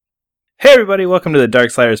Hey everybody, welcome to the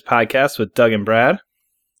Dark Sliders podcast with Doug and Brad.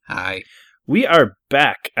 Hi. We are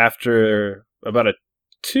back after about a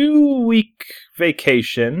 2-week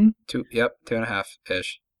vacation,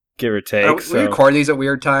 2.5-ish. give or take. We record these at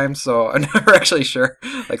weird times, so I'm never actually sure.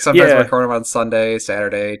 Like sometimes we record them on Sunday,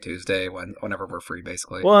 Saturday, Tuesday, whenever we're free,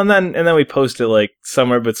 basically. Well, and then we post it like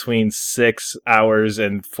somewhere between 6 hours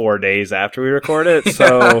and 4 days after we record it.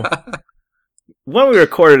 So when we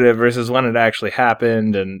recorded it versus when it actually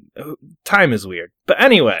happened, and time is weird. But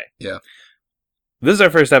anyway, yeah, this is our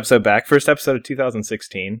first episode back. First episode of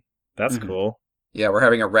 2016. That's cool. Yeah, we're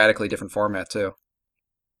having a radically different format too.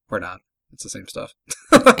 We're not. It's the same stuff.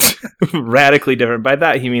 Radically different. By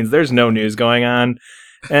that, he means there's no news going on.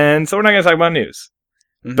 And so we're not going to talk about news.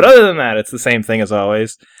 Mm-hmm. But other than that, it's the same thing as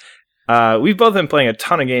always. We've both been playing a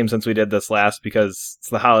ton of games since we did this last because it's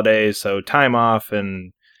the holidays, so time off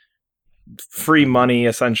and free money,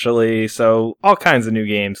 essentially. So all kinds of new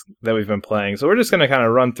games that we've been playing. So we're just going to kind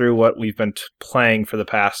of run through what we've been playing for the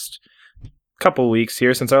past couple weeks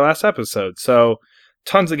here since our last episode. So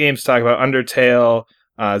tons of games to talk about. Undertale,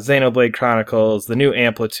 Xenoblade Chronicles, the new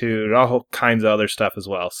Amplitude, all kinds of other stuff as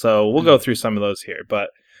well. So we'll go through some of those here.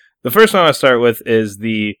 But the first one I want to start with is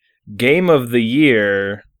the Game of the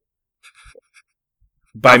Year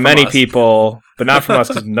by many people, but not from us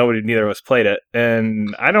because neither of us played it.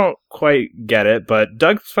 And I don't quite get it, but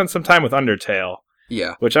Doug spent some time with Undertale.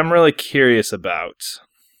 Yeah. Which I'm really curious about.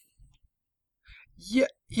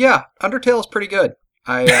 Yeah. Undertale is pretty good.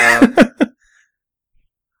 I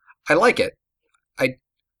like it.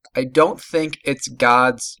 I don't think it's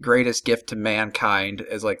God's greatest gift to mankind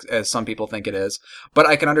as some people think it is, but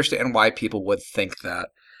I can understand why people would think that.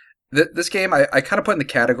 This game I kind of put in the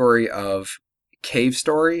category of Cave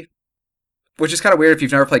Story, which is kind of weird. If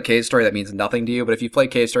you've never played Cave Story, that means nothing to you, but if you play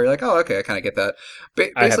Cave Story, you're like, oh, okay, I kind of get that.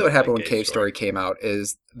 Basically what happened when Cave Story came out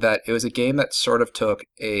is that it was a game that sort of took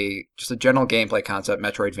just a general gameplay concept,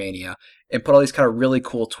 Metroidvania, and put all these kind of really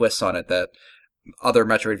cool twists on it that other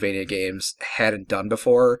Metroidvania games hadn't done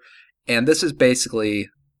before. And this is basically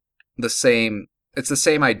the same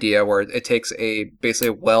idea where it takes basically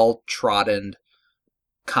a well-trodden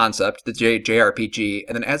concept, the JRPG,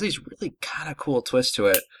 and then adds these really kind of cool twists to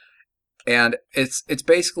it. And it's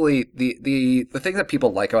basically the thing that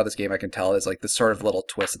people like about this game, I can tell, is like the sort of little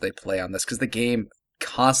twist that they play on this, because the game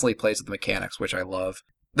constantly plays with the mechanics, which I love.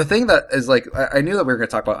 The thing that is like, I knew that we were going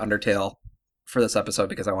to talk about Undertale for this episode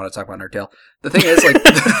because I want to talk about Undertale. The thing is, like,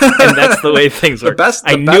 and that's the way things work.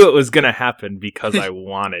 I knew it was going to happen because I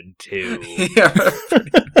wanted to. Yeah,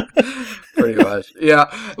 pretty much. Yeah.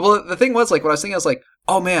 Well, the thing was, like, what I was thinking, I was like,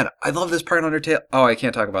 oh man, I love this part in Undertale. Oh, I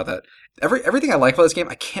can't talk about that. Everything I like about this game,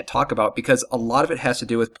 I can't talk about because a lot of it has to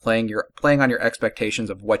do with playing on your expectations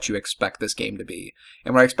of what you expect this game to be.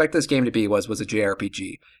 And what I expect this game to be was a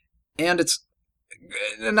JRPG, and it's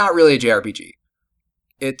not really a JRPG.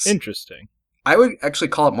 It's interesting. I would actually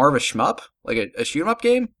call it more of a shmup, like a shoot-'em-up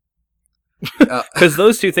game. Because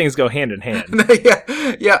those two things go hand in hand.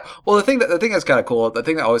 Yeah. Well, the thing that's kind of cool, the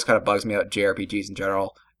thing that always kind of bugs me about JRPGs in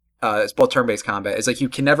general, it's both turn-based combat, is like you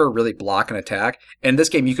can never really block an attack. In this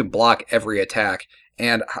game, you can block every attack.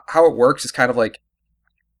 And how it works is kind of like,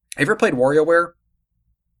 have you ever played WarioWare?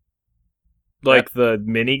 Like the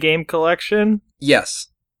mini-game collection? Yes.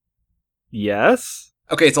 Yes?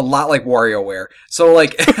 Okay, it's a lot like WarioWare. So,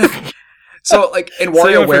 like... So, like, in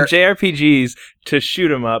WarioWare... So from JRPGs to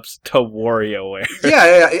shoot-'em-ups to WarioWare.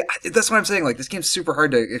 Yeah, that's what I'm saying. Like, this game's super hard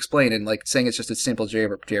to explain, and, like, saying it's just a simple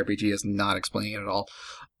JRPG is not explaining it at all.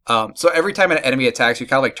 So every time an enemy attacks you,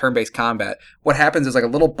 kind of like turn-based combat, what happens is, like, a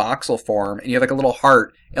little box will form, and you have, like, a little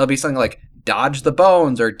heart, and it'll be something like, dodge the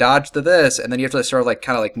bones, or dodge the this, and then you have to sort of, like,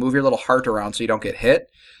 kind of, like, move your little heart around so you don't get hit.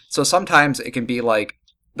 So sometimes it can be, like...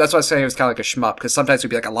 That's why I was saying it was kind of like a shmup, because sometimes it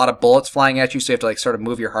would be like a lot of bullets flying at you, so you have to like sort of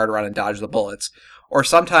move your heart around and dodge the bullets. Or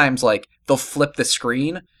sometimes like they'll flip the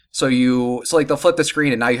screen, so they'll flip the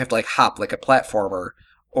screen and now you have to like hop like a platformer,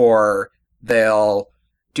 or they'll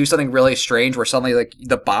do something really strange where suddenly like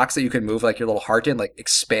the box that you can move like your little heart in like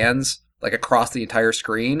expands like across the entire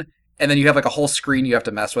screen, and then you have like a whole screen you have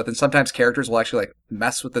to mess with, and sometimes characters will actually like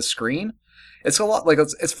mess with the screen. It's a lot like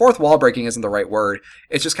it's fourth wall breaking isn't the right word.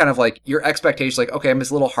 It's just kind of like your expectations, like, okay, I'm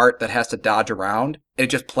this little heart that has to dodge around, and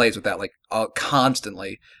it just plays with that like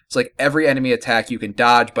constantly. It's like every enemy attack you can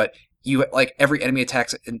dodge, but every enemy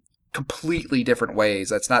attacks in completely different ways.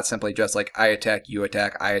 That's not simply just like I attack, you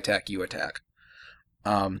attack, I attack, you attack.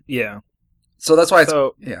 Yeah. So that's why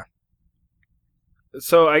yeah.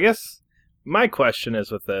 So I guess my question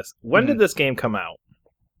is with this: when did this game come out?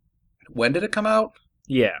 When did it come out?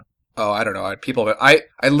 Yeah. Oh, I don't know.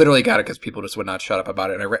 I literally got it because people just would not shut up about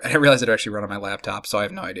it. And I realized it actually run on my laptop, so I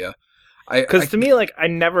have no idea. Because to me, like, I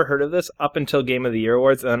never heard of this up until Game of the Year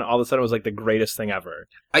Awards, and then all of a sudden it was like the greatest thing ever.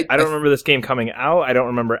 I don't remember this game coming out. I don't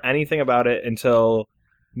remember anything about it until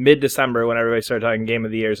mid-December when everybody started talking Game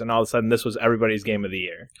of the Years, and all of a sudden this was everybody's Game of the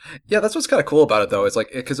Year. Yeah, that's what's kind of cool about it, though. It's like,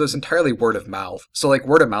 because it was entirely word of mouth. So, like,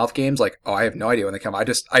 word of mouth games, like, oh, I have no idea when they come out.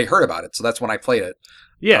 I heard about it, so that's when I played it.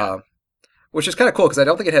 Yeah. Which is kind of cool, because I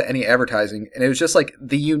don't think it had any advertising, and it was just, like,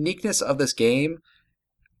 the uniqueness of this game,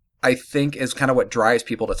 I think, is kind of what drives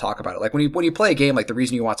people to talk about it. Like, when you play a game, like, the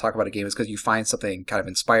reason you want to talk about a game is because you find something kind of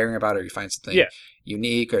inspiring about it, or you find something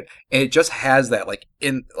unique, and it just has that, like,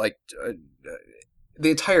 the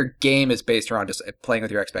entire game is based around just playing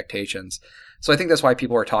with your expectations. So I think that's why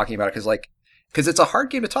people are talking about it, because it's a hard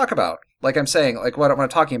game to talk about. Like I'm saying, like when I'm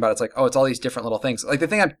talking about it, it's like, oh, it's all these different little things. Like the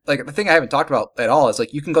thing I haven't talked about at all is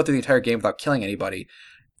like you can go through the entire game without killing anybody.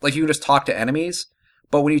 Like you can just talk to enemies,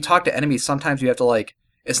 but when you talk to enemies, sometimes you have to like,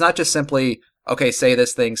 it's not just simply, okay, say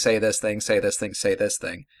this thing, say this thing, say this thing, say this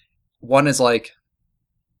thing. One is like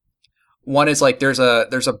there's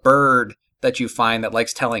a bird that you find that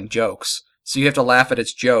likes telling jokes. So you have to laugh at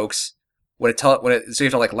its jokes so you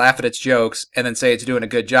have to like laugh at its jokes and then say it's doing a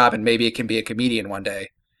good job and maybe it can be a comedian one day.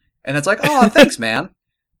 And it's like, oh, thanks, man.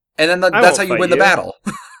 And then that's how you win the battle.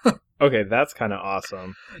 Okay, that's kind of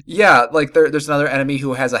awesome. Yeah, like there's another enemy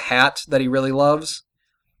who has a hat that he really loves.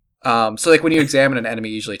 So like when you examine an enemy,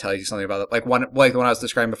 it usually tells you something about it. Like the one I was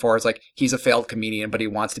describing before, it's like he's a failed comedian, but he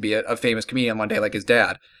wants to be a famous comedian one day, like his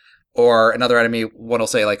dad. Or another enemy, one will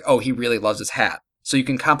say like, oh, he really loves his hat. So you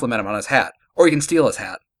can compliment him on his hat, or you can steal his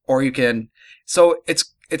hat, or you can. So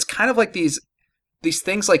it's kind of like these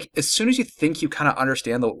things. Like as soon as you think you kind of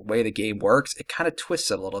understand the way the game works, it kind of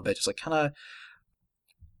twists it a little bit. Just like kind of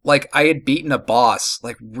like I had beaten a boss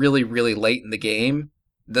like really really late in the game.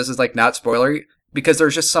 This is like not spoilery because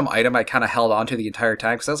there's just some item I kind of held on to the entire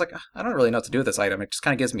time because I was like, I don't really know what to do with this item. It just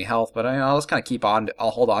kind of gives me health, but I'll just kind of keep on.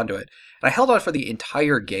 I'll hold on to it. And I held on for the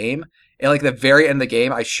entire game. And like the very end of the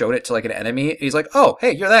game, I showed it to like an enemy. And he's like, "Oh,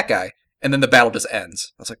 hey, you're that guy." And then the battle just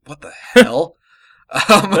ends. I was like, "What the hell?"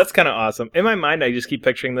 That's kind of awesome. In my mind, I just keep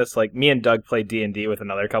picturing this. Like me and Doug played D&D with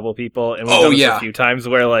another couple people, and we've done this a few times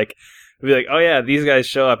where like we'll be like, "Oh yeah, these guys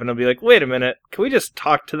show up," and it'll be like, "Wait a minute, can we just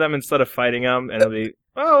talk to them instead of fighting them?" And it'll be,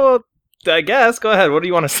 "Oh, well, I guess. Go ahead. What do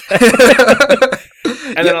you want to say?"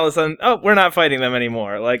 And then all of a sudden, oh, we're not fighting them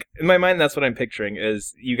anymore. Like, in my mind, that's what I'm picturing,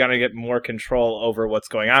 is you gotta get more control over what's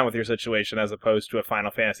going on with your situation as opposed to a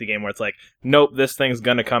Final Fantasy game where it's like, nope, this thing's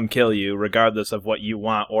gonna come kill you regardless of what you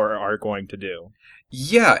want or are going to do.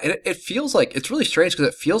 Yeah, it feels like, it's really strange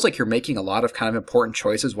because it feels like you're making a lot of kind of important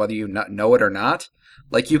choices whether you know it or not.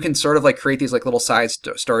 Like, you can sort of, like, create these, like, little side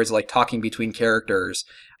stories, like, talking between characters.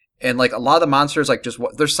 And, like, a lot of the monsters, like, just,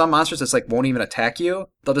 there's some monsters that's, like, won't even attack you.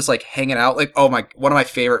 They'll just, like, hang it out. Like, one of my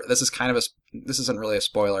favorite, this isn't really a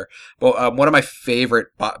spoiler, but one of my favorite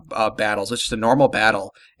battles, it's just a normal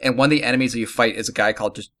battle. And one of the enemies that you fight is a guy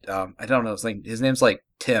called I don't know his name. His name's, like,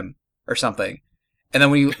 Tim or something. And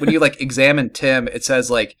then when you like, examine Tim, it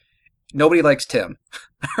says, like, nobody likes Tim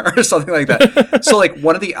or something like that. So, like,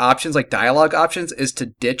 one of the options, like, dialogue options is to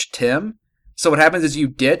ditch Tim. So what happens is you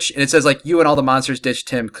ditch, and it says, like, you and all the monsters ditch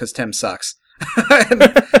Tim because Tim sucks.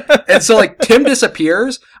 and so, like, Tim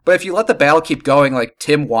disappears, but if you let the battle keep going, like,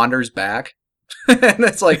 Tim wanders back. And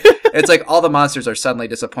it's like all the monsters are suddenly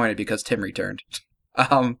disappointed because Tim returned.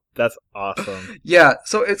 That's awesome. Yeah,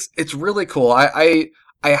 so it's really cool. I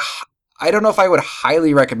don't know if I would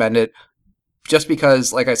highly recommend it, just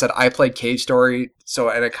because, like I said, I played Cave Story, so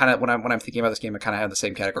and it kind of when I'm thinking about this game, it kind of have the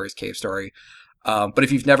same category as Cave Story. But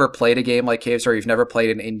if you've never played a game like Cave Story, you've never played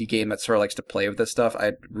an indie game that sort of likes to play with this stuff,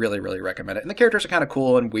 I'd really, really recommend it. And the characters are kind of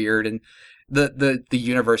cool and weird, and the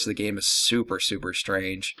universe of the game is super, super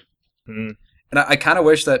strange. Mm. And I kind of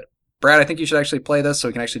wish that, Brad, I think you should actually play this so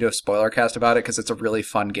we can actually do a spoiler cast about it, because it's a really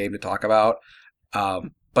fun game to talk about. But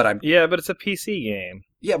it's a PC game.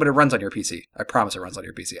 Yeah, but it runs on your PC. I promise it runs on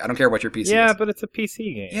your PC. I don't care what your PC is. Yeah, but it's a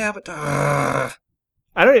PC game. Yeah, but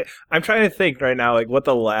I'm trying to think right now, like, what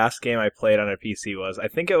the last game I played on a PC was. I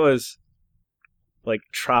think it was like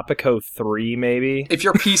Tropico 3, maybe. If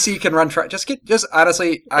your PC can run,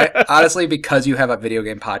 honestly, because you have a video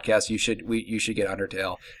game podcast, you should get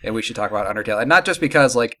Undertale, and we should talk about Undertale, and not just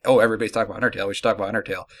because, like, oh, everybody's talking about Undertale. We should talk about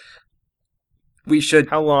Undertale. We should.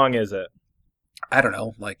 How long is it? I don't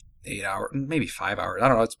know, like 8 hours, maybe 5 hours. I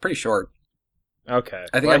don't know. It's pretty short. Okay.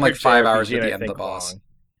 I think I'm like 5 hours at the end of the boss.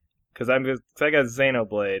 Because I got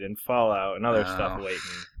Xenoblade and Fallout and other stuff waiting,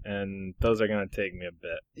 and those are going to take me a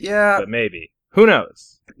bit. Yeah. But maybe. Who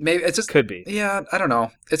knows? Maybe it's just could be. Yeah, I don't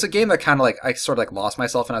know. It's a game that kind of like I sort of like lost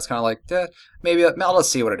myself, and I was kind of like, maybe I'll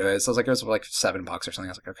just see what it is. So I was like, it was like $7 or something. I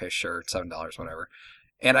was like, okay, sure, $7, whatever.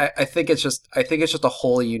 And I think it's just a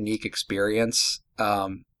wholly unique experience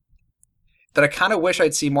that I kind of wish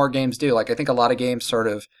I'd see more games do. Like I think a lot of games sort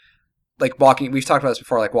of like we've talked about this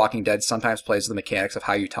before, like Walking Dead sometimes plays the mechanics of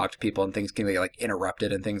how you talk to people and things can be like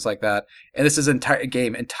interrupted and things like that. And this is an entire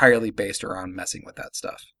game entirely based around messing with that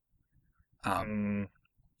stuff.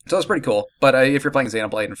 So it's pretty cool. But if you're playing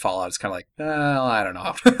Xenoblade and Fallout, it's kind of like, well, I don't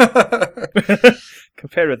know.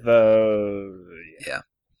 Compared with the... Yeah.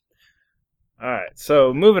 All right,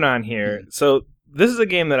 so moving on here. So this is a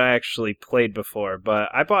game that I actually played before, but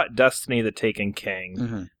I bought Destiny: The Taken King.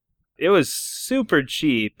 Mm-hmm. It was super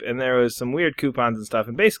cheap, and there was some weird coupons and stuff,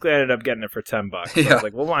 and basically I ended up getting it for $10. So I was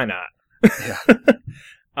like, well, why not?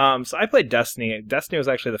 Yeah. So I played Destiny. Destiny was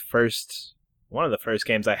actually one of the first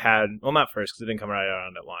games I had. Well, not first, because it didn't come right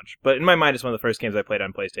around at launch. But in my mind, it's one of the first games I played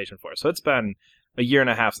on PlayStation 4. So it's been a year and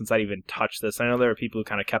a half since I even touched this. I know there were people who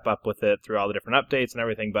kind of kept up with it through all the different updates and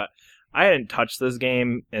everything, but I hadn't touched this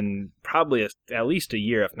game in probably at least a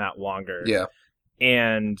year, if not longer. Yeah.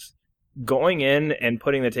 And going in and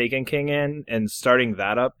putting the Taken King in and starting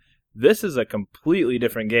that up, this is a completely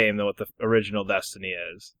different game than what the original Destiny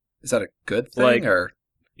is. Is that a good thing, or?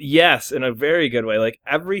 Yes, in a very good way. Like,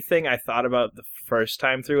 everything I thought about the first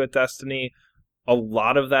time through with Destiny, a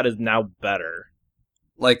lot of that is now better.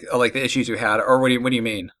 Like the issues you had, or what do you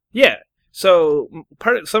mean? Yeah. So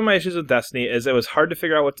some of my issues with Destiny is it was hard to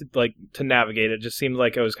figure out what to navigate. It just seemed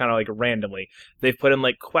like it was kind of like randomly. They've put in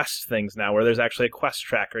like quest things now where there's actually a quest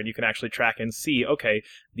tracker and you can actually track and see, okay,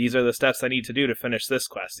 these are the steps I need to do to finish this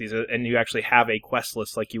quest. And you actually have a quest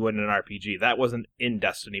list like you would in an RPG. That wasn't in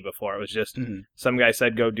Destiny before. It was just some guy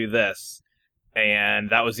said go do this,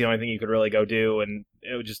 and that was the only thing you could really go do, and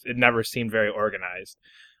it never seemed very organized.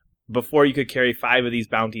 Before, you could carry 5 of these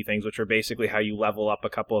bounty things, which are basically how you level up a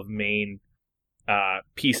couple of main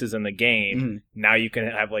pieces in the game. Now you can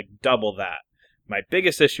have like double that. My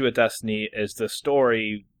biggest issue with Destiny is the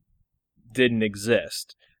story didn't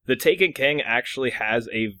exist. The Taken King actually has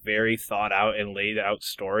a very thought out and laid out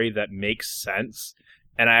story that makes sense,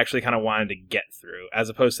 and I actually kind of wanted to get through, as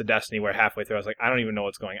opposed to Destiny, where halfway through I was like, I don't even know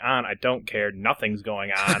what's going on. I don't care. Nothing's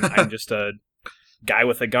going on. I'm just a guy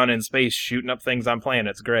with a gun in space shooting up things on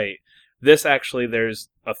planets. Great. This actually, there's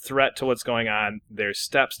a threat to what's going on. There's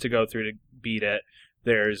steps to go through to beat it.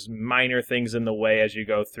 There's minor things in the way as you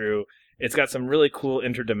go through. It's got some really cool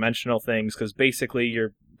interdimensional things, because basically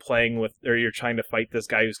you're you're trying to fight this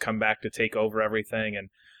guy who's come back to take over everything. And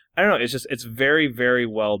I don't know, it's very, very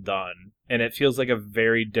well done. And it feels like a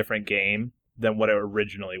very different game than what it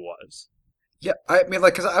originally was. Yeah, I mean,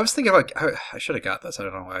 like, because I was thinking about, I should have got this. I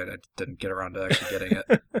don't know why I didn't get around to actually getting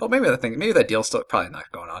it. Well, maybe that deal's still probably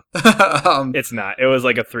not going on. It's not. It was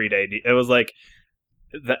like a 3-day deal. It was like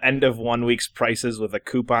the end of 1 week's prices with a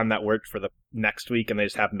coupon that worked for the next week, and they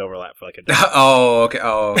just happened to overlap for like a day. Oh, okay.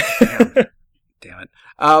 Oh, damn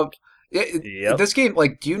it. Yep. This game,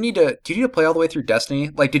 like, do you need to play all the way through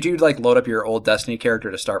Destiny? Like, did you like load up your old Destiny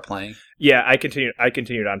character to start playing? Yeah, I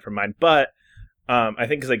continued on from mine, but I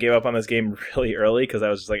think because I gave up on this game really early, because I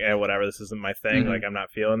was just like, whatever, this isn't my thing. Like, I'm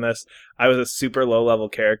not feeling this. I was a super low level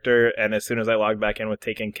character, and as soon as I logged back in with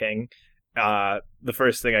Taken King, the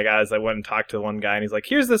first thing I got is I went and talked to one guy, and he's like,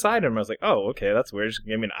 here's this item. I was like, oh, okay, that's weird. Just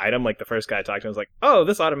give me an item. Like, the first guy I talked to was like, oh,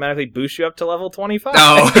 this automatically boosts you up to level 25.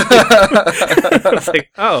 Oh. I was like,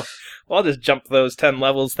 oh, well, I'll just jump those 10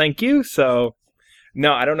 levels, thank you. So,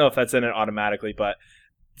 no, I don't know if that's in it automatically, but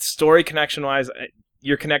story connection wise,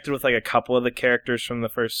 you're connected with like a couple of the characters from the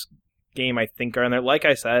first game, I think, are in there. Like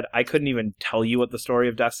I said, I couldn't even tell you what the story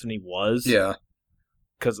of Destiny was. Yeah.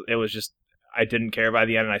 Because it was just, I didn't care by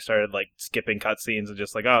the end, and I started like skipping cutscenes and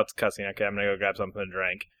just like, oh, it's a cutscene. Okay, I'm gonna go grab something to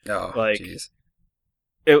drink. Oh, like, jeez.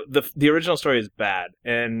 The original story is bad,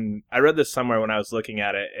 and I read this somewhere when I was looking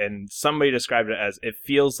at it, and somebody described it as it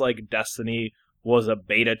feels like Destiny was a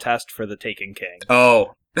beta test for the Taken King.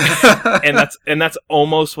 Oh. and that's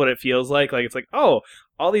almost what it feels like. Like, it's like, oh,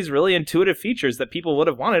 all these really intuitive features that people would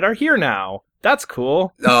have wanted are here now. That's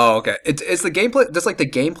cool. Oh, okay. It's the gameplay. Does like the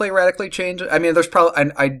gameplay radically change? I mean, there's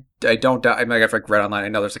probably I don't doubt. I mean, I've like read online. I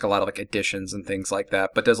know there's like a lot of like additions and things like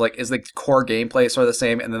that. But is the core gameplay sort of the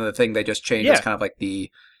same? And then the thing they just change is kind of like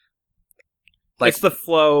the. It's the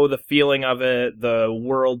flow, the feeling of it, the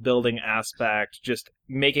world building aspect, just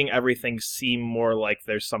making everything seem more like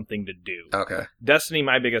there's something to do. Okay. Destiny,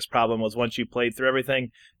 my biggest problem was once you played through everything,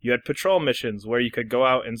 you had patrol missions where you could go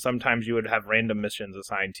out and sometimes you would have random missions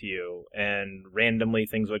assigned to you, and randomly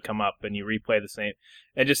things would come up and you replay the same.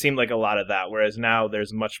 It just seemed like a lot of that, whereas now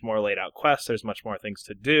there's much more laid out quests, there's much more things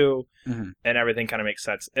to do, and everything kind of makes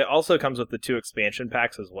sense. It also comes with the 2 expansion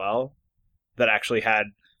packs as well that actually had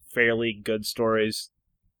fairly good stories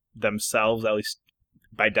themselves, at least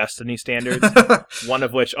by Destiny standards. One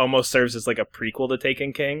of which almost serves as like a prequel to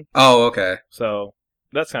Taken King. Oh, okay. So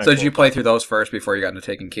that's kind of So cool. did you play through those first before you got into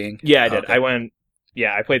Taken King? Yeah, I did. Okay.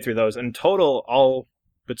 I played through those. In total,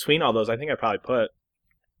 between all those, I think I probably put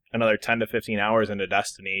another 10 to 15 hours into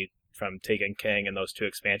Destiny from Taken King and those 2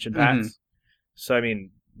 expansion packs. So, I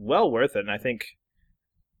mean, well worth it. And I think,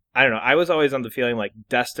 I don't know, I was always on the feeling like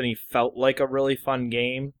Destiny felt like a really fun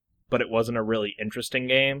game, but it wasn't a really interesting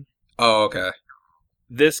game. Oh, okay.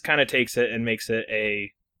 This kind of takes it and makes it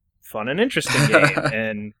a fun and interesting game.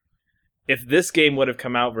 And if this game would have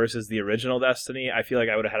come out versus the original Destiny, I feel like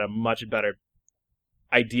I would have had a much better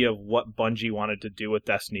idea of what Bungie wanted to do with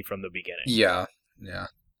Destiny from the beginning. Yeah.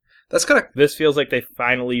 That's kind of. This feels like they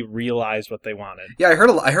finally realized what they wanted. Yeah, I heard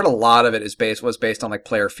a lot of it was based on like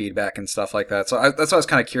player feedback and stuff like that. So that's why I was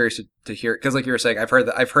kind of curious to hear, because like you were saying, I've heard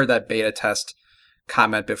that beta test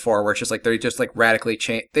comment before, where it's just like they just like radically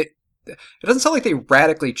change. It doesn't sound like they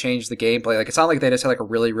radically changed the gameplay. Like it sounded like they just had like a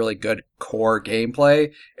really really good core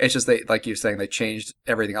gameplay. It's just they, like you were saying, they changed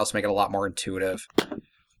everything else to make it a lot more intuitive.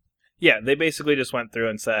 Yeah, they basically just went through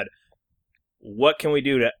and said, what can we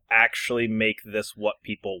do to actually make this what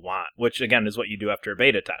people want? Which, again, is what you do after a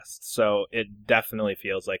beta test. So it definitely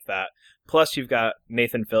feels like that. Plus, you've got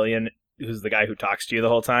Nathan Fillion, who's the guy who talks to you the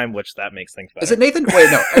whole time, which that makes things better. Is it Nathan?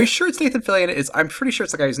 Wait, no. Are you sure it's Nathan Fillion? I'm pretty sure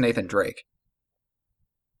it's the guy who's Nathan Drake.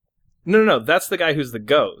 No. That's the guy who's the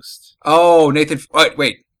ghost. Oh, Nathan.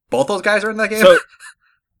 Wait. Both those guys are in that game?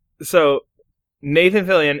 So Nathan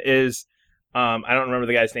Fillion is... I don't remember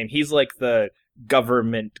the guy's name. He's like the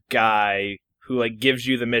government guy who like gives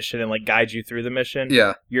you the mission and like guides you through the mission.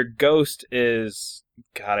 Yeah. Your ghost is,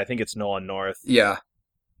 God, I think it's Nolan North. Yeah.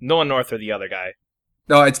 Nolan North or the other guy.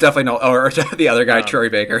 No, it's definitely or the other guy, Troy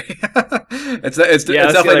Baker. it's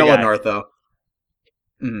definitely Nolan North though.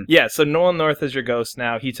 Mm-hmm. Yeah, so Nolan North is your ghost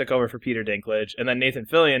now. He took over for Peter Dinklage, and then Nathan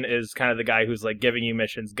Fillion is kind of the guy who's like giving you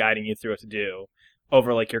missions, guiding you through what to do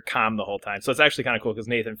over like your comm the whole time. So it's actually kind of cool because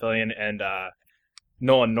Nathan Fillion and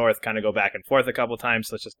Nolan North kind of go back and forth a couple times.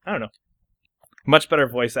 So it's just, I don't know, much better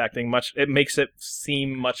voice acting. It makes it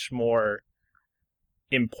seem much more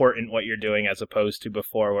important what you're doing as opposed to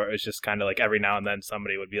before, where it was just kind of like every now and then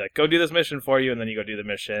somebody would be like, go do this mission for you, and then you go do the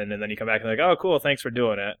mission, and then you come back and like, oh cool, thanks for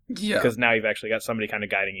doing it. Yeah, because now you've actually got somebody kind of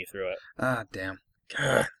guiding you through it. Ah, damn.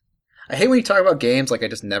 I hate when you talk about games like I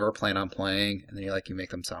just never plan on playing, and then you make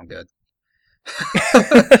them sound good.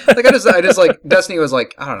 Like I just like Destiny was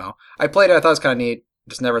like, I don't know, I played it, I thought it was kind of neat,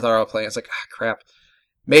 just never thought I would play it. It's like, crap,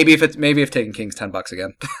 maybe if Taken King's $10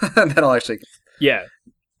 again, then I'll actually. Yeah,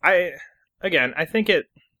 I think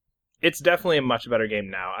it's definitely a much better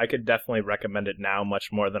game now. I could definitely recommend it now much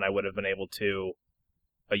more than I would have been able to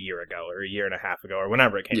a year ago or a year and a half ago or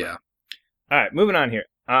whenever it came out. All right, moving on here.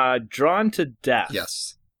 Drawn to Death.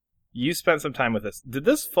 Yes. You spent some time with this. Did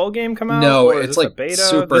this full game come out? No, or it's this like a beta?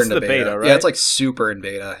 super this into is the beta, right? Yeah, it's like super in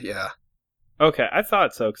beta. Yeah. Okay, I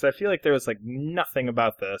thought so because I feel like there was like nothing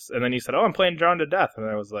about this, and then you said, "Oh, I'm playing Drawn to Death," and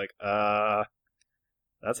I was like,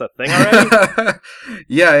 that's a thing already."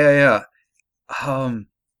 Yeah.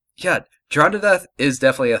 Yeah. Drawn to Death is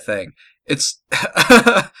definitely a thing. It's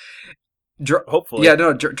hopefully. Yeah,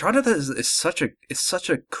 no, Drawn to Death is such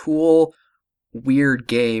a cool, weird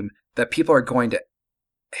game that people are going to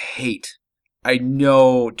hate. I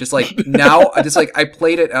know, just like now, I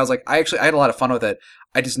played it and I was like, I had a lot of fun with it.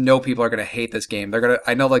 I just know people are going to hate this game.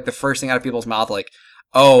 I know like the first thing out of people's mouth, like,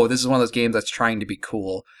 oh, this is one of those games that's trying to be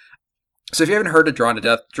cool. So if you haven't heard of Drawn to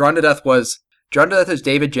Death is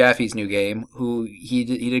David Jaffe's new game. Who he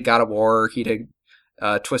did God of War, he did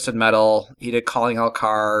Twisted Metal, he did Calling All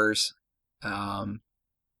Cars. I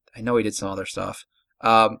know he did some other stuff.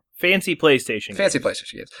 Fancy PlayStation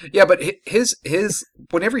games. Yeah, but his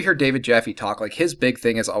whenever you hear David Jaffe talk, like his big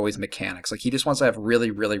thing is always mechanics. Like he just wants to have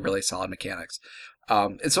really, really, really solid mechanics.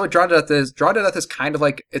 And so what Drawn to Death is kind of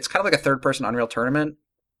like a third-person Unreal Tournament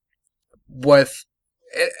with.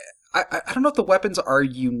 I don't know if the weapons are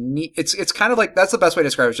unique. It's kind of like, that's the best way to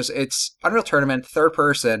describe it. It's Unreal Tournament, third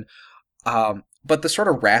person. But the sort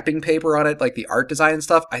of wrapping paper on it, like the art design and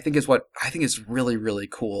stuff, I think is really, really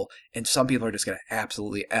cool. And some people are just going to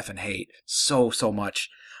absolutely effing hate so much.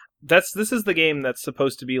 This is the game that's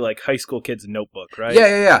supposed to be like high school kids' notebook, right?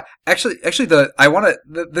 Yeah. Actually,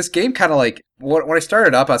 this game kind of like, when I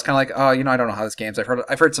started up, I was kind of like, oh, I don't know how this game's.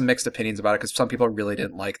 I've heard some mixed opinions about it because some people really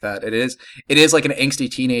didn't like that. It is like an angsty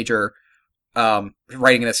teenager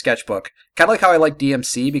writing in a sketchbook. Kind of like how I like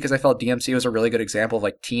DMC, because I felt DMC was a really good example of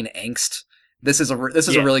like teen angst. This is a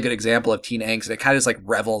really good example of teen angst. It kind of just like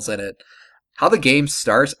revels in it. How the game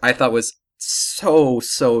starts, I thought was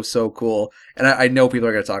so cool. And I know people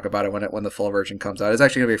are going to talk about it when the full version comes out. It's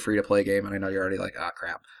actually going to be a free to play game, and I know you're already like, ah,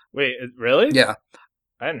 crap. Wait, really? Yeah.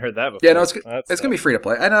 I hadn't heard that before. Yeah, no, it's going to be free to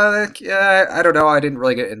play. I know. Yeah, I don't know. I didn't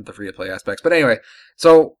really get into the free to play aspects, but anyway.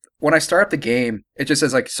 So when I start up the game, it just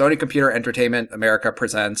says like Sony Computer Entertainment America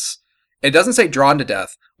presents. It doesn't say Drawn to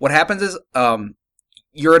Death. What happens is,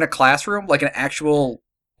 you're in a classroom, like an actual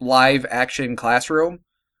live action classroom,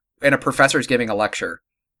 and a professor is giving a lecture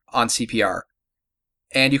on CPR.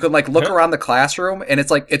 And you can like look around the classroom, and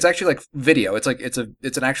it's actually like video. It's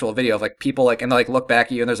an actual video of like people like, and they like look back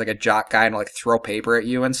at you, and there's like a jock guy and like throw paper at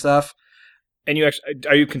you and stuff. And you actually,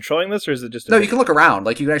 are you controlling this, or is it just no? You can look around,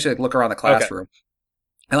 like you can actually like look around the classroom. Okay.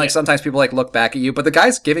 And like sometimes people like look back at you, but the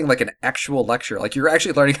guy's giving like an actual lecture, like you're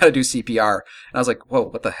actually learning how to do CPR. And I was like, whoa,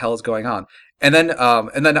 what the hell is going on? And then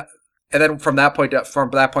from that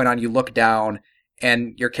point on, you look down,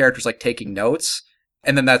 and your character's like taking notes.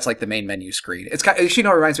 And then that's like the main menu screen. It's kind of, it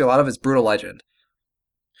reminds me a lot of is Brutal Legend.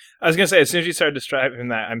 I was gonna say, as soon as you started describing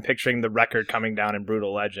that, I'm picturing the record coming down in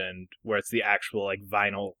Brutal Legend, where it's the actual like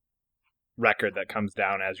vinyl record that comes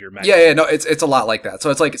down as your menu. Yeah, no, it's a lot like that. So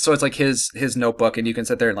it's like his notebook, and you can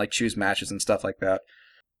sit there and like choose matches and stuff like that.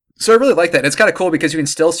 So I really like that. And it's kind of cool because you can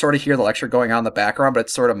still sort of hear the lecture going on in the background, but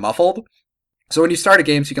it's sort of muffled. So when you start a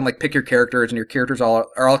game, so you can like pick your characters, and your characters are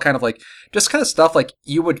all kind of like just kind of stuff like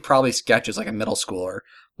you would probably sketch as like a middle schooler.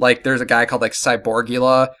 Like there's a guy called like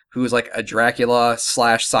Cyborgula, who's like a Dracula /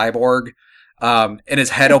 cyborg, and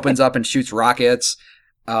his head opens up and shoots rockets.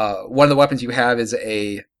 One of the weapons you have is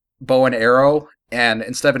a bow and arrow, and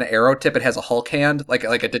instead of an arrow tip, it has a Hulk hand, like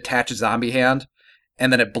a detached zombie hand,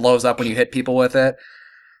 and then it blows up when you hit people with it.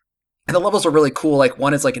 And the levels are really cool. Like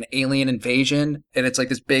one is like an alien invasion, and it's like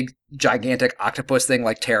this big, gigantic octopus thing,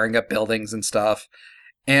 like tearing up buildings and stuff.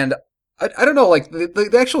 And I don't know, like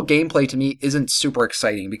the actual gameplay to me isn't super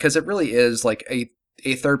exciting because it really is like a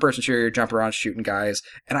third-person shooter. You're jumping around shooting guys,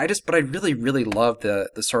 and but I really, really love the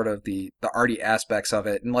sort of the arty aspects of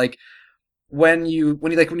it. And like when you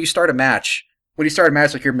start a match,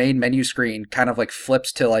 like your main menu screen kind of like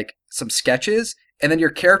flips to like some sketches, and then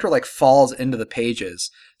your character like falls into the pages.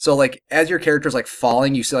 So like as your character's like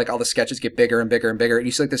falling, you see like all the sketches get bigger and bigger and bigger, and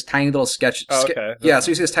you see like this tiny little sketch. Oh, okay. Yeah, so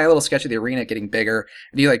you see this tiny little sketch of the arena getting bigger,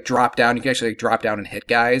 and you like drop down. You can actually like drop down and hit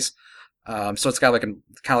guys. So it's got like kind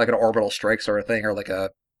of like an orbital strike sort of thing,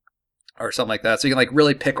 or something like that. So you can like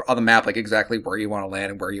really pick on the map like exactly where you want to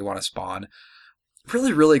land and where you want to spawn.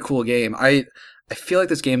 Really, really cool game. I feel like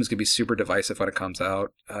this game is gonna be super divisive when it comes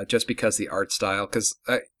out, just because the art style. Because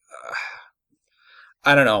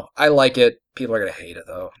I don't know. I like it. People are gonna hate it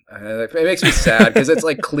though. It makes me sad because it's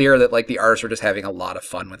like clear that like the artists are just having a lot of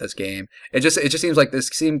fun with this game. It just seems like this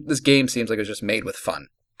game seems like it was just made with fun,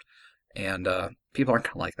 and people aren't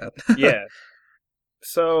gonna like that. Yeah.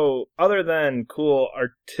 So other than cool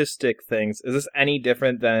artistic things, is this any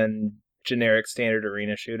different than generic standard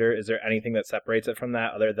arena shooter? Is there anything that separates it from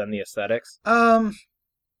that other than the aesthetics? I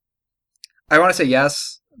want to say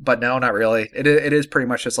yes, but no, not really. It is pretty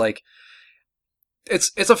much just like.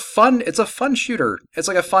 It's a fun shooter. It's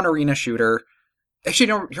like a fun arena shooter. Actually,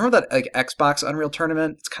 you remember that like Xbox Unreal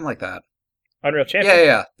Tournament? It's kind of like that. Unreal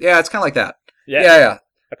Championship. Yeah. It's kind of like that. Yeah.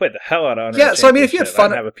 I played the hell out of Unreal. Yeah, so I mean, if you had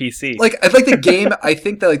fun, I don't have a PC. Like I like the game. I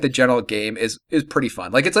think that like the general game is pretty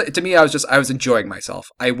fun. Like to me, I was enjoying myself.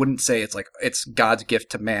 I wouldn't say it's like it's God's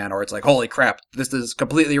gift to man, or it's like holy crap, this is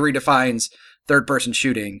completely redefines third person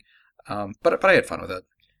shooting. But I had fun with it.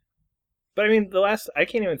 But I mean, I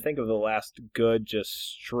can't even think of the last good, just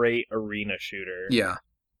straight arena shooter. Yeah.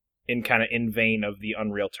 In vein of the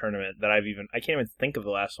Unreal Tournament that I can't even think of the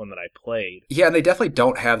last one that I played. Yeah, and they definitely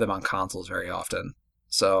don't have them on consoles very often.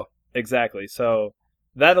 So. Exactly. So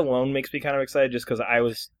that alone makes me kind of excited just because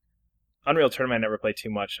Unreal Tournament I never played too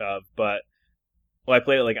much of, but I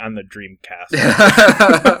played it like on the Dreamcast.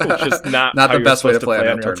 Which is not the best way to play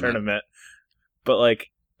Unreal Tournament. But like,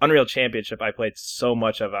 Unreal Championship, I played so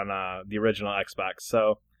much of on the original Xbox,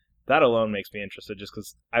 so that alone makes me interested just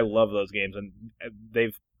because I love those games, and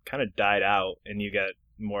they've kind of died out, and you get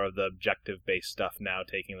more of the objective-based stuff now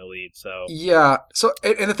taking the lead. So yeah, so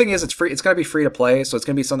and the thing is, it's free. It's gonna be free to play, so it's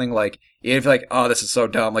gonna be something like if you're like, oh, this is so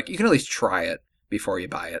dumb, like you can at least try it before you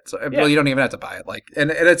buy it. So well, you don't even have to buy it. Like, and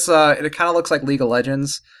it kind of looks like League of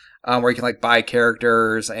Legends. Where you can like buy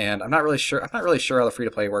characters, and I'm not really sure how the free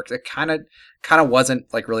to play works. It kind of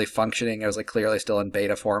wasn't like really functioning. It was like clearly still in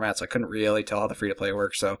beta format, so I couldn't really tell how the free to play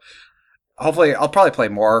works. So hopefully, I'll probably play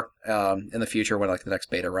more in the future when like the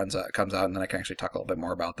next beta comes out, and then I can actually talk a little bit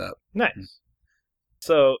more about that. Nice.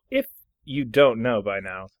 So if you don't know by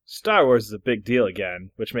now, Star Wars is a big deal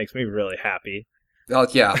again, which makes me really happy. Oh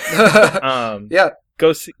yeah, Yeah,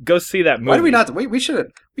 Go see that movie. Why did we not? We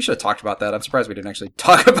should have talked about that. I'm surprised we didn't actually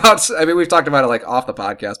talk about. I mean, we've talked about it like off the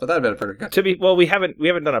podcast, but that'd been pretty good. We haven't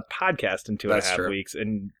done a podcast in 2.5 weeks,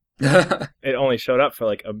 and it only showed up for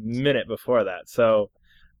like a minute before that. So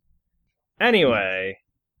anyway,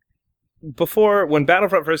 when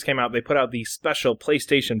Battlefront first came out, they put out the special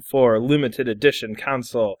PlayStation 4 limited edition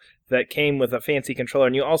console that came with a fancy controller,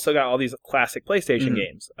 and you also got all these classic PlayStation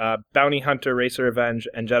games. Bounty Hunter, Racer Revenge,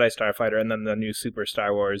 and Jedi Starfighter, and then the new Super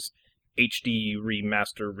Star Wars HD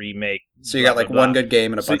remaster remake. So you got like one good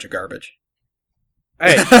game and a bunch of garbage.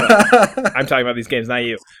 Hey, I'm talking about these games, not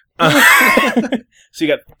you. So you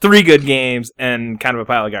got 3 good games and kind of a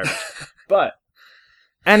pile of garbage. But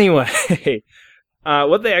anyway,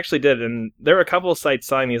 what they actually did, and there were a couple of sites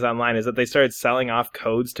selling these online, is that they started selling off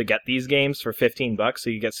codes to get these games for $15. So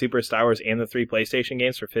you get Super Star Wars and the 3 PlayStation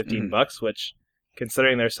games for $15, which,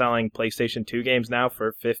 considering they're selling PlayStation 2 games now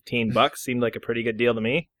for $15, seemed like a pretty good deal to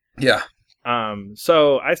me. Yeah.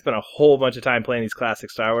 So I spent a whole bunch of time playing these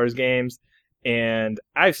classic Star Wars games, and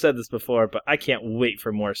I've said this before, but I can't wait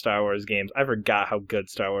for more Star Wars games. I forgot how good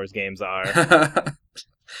Star Wars games are.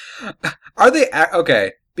 Are they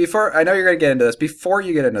okay? Before I know you're going to get into this, before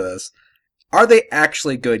you get into this, are they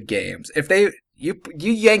actually good games? If you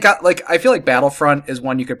yank out, like, I feel like Battlefront is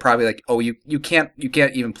one you could probably like, oh, you can't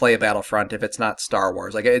even play a Battlefront if it's not Star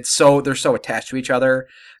Wars. Like, they're so attached to each other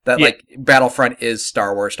that like Battlefront is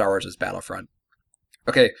Star Wars is Battlefront.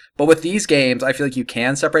 Okay, but with these games, I feel like you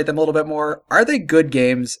can separate them a little bit more. Are they good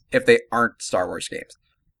games if they aren't Star Wars games?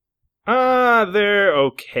 They're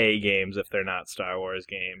okay games if they're not Star Wars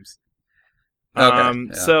games.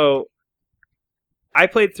 Okay, So I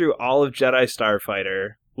played through all of Jedi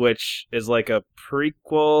Starfighter, which is like a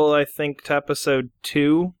prequel, I think, to Episode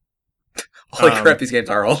 2. Holy crap, these games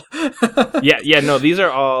are old. No, these are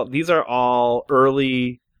all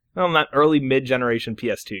early, well, not early, mid-generation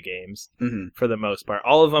PS2 games, for the most part.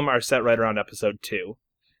 All of them are set right around Episode 2,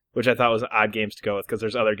 which I thought was odd games to go with, because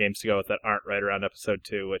there's other games to go with that aren't right around Episode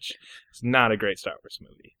 2, which is not a great Star Wars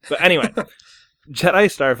movie. But anyway... Jedi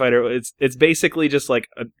Starfighter, it's basically just like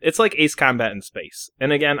it's like Ace Combat in space.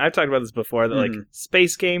 And again, I've talked about this before, that like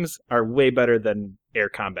space games are way better than air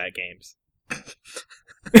combat games.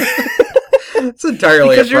 It's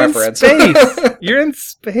entirely a preference. You're in space. You're in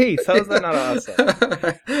space. How is that not awesome?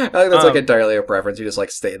 I think that's like entirely a preference. You just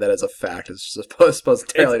like state that as a fact. It's supposed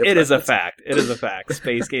entirely it is a fact. It is a fact.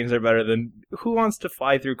 Space games are better than... Who wants to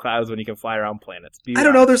fly through clouds when you can fly around planets? I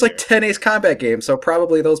don't know. There's like 10 Ace Combat games, so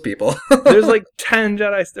probably those people. There's like 10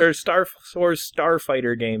 Jedi or Star Wars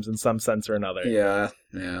Starfighter games in some sense or another. Yeah.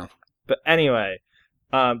 But anyway,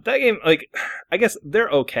 that game, like, I guess they're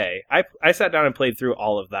okay. I sat down and played through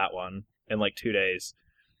all of that one in like 2 days,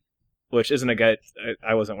 which isn't a good...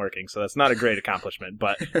 I wasn't working, so that's not a great accomplishment.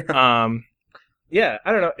 But yeah,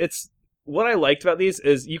 I don't know. It's what I liked about these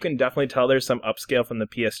is you can definitely tell there's some upscale from the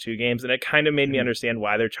PS2 games, and it kind of made me understand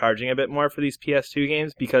why they're charging a bit more for these PS2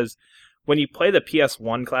 games, because when you play the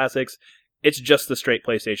PS1 classics, it's just the straight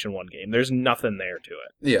PlayStation 1 game. There's nothing there to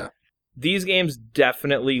it. Yeah. These games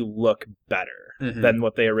definitely look better than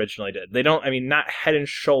what they originally did. They don't, I mean, not head and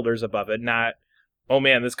shoulders above it, not, oh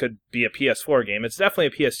man, this could be a PS4 game. It's definitely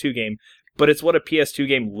a PS2 game, but it's what a PS2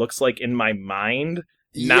 game looks like in my mind,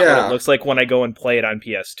 not what it looks like when I go and play it on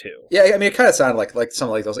PS2. Yeah, I mean, it kind of sounded like some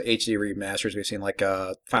of like those HD remasters we've seen, like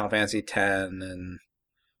Final Fantasy X and...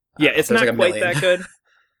 Yeah, it's not quite that good.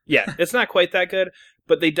 Yeah, it's not quite that good,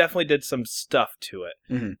 but they definitely did some stuff to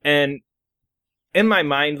it. And in my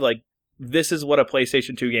mind, like, this is what a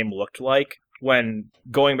PlayStation 2 game looked like when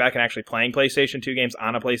going back and actually playing PlayStation 2 games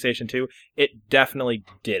on a PlayStation 2. It definitely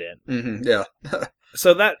didn't. Yeah.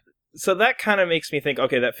 So that kind of makes me think,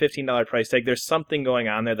 okay, that $15 price tag, there's something going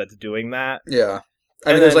on there that's doing that. Yeah.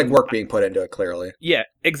 I mean, there's like work being put into it, clearly. Yeah,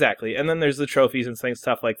 exactly. And then there's the trophies and things,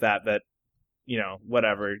 stuff like that, you know,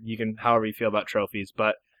 whatever. You can, however you feel about trophies.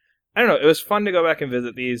 But I don't know. It was fun to go back and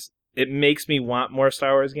visit these. It makes me want more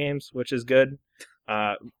Star Wars games, which is good.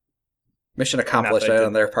 Mission accomplished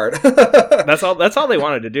on their part. That's all they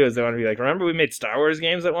wanted to do, is they wanted to be like, remember we made Star Wars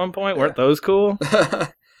games at one point? Weren't those cool?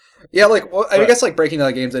 Yeah, like, well, I guess like breaking the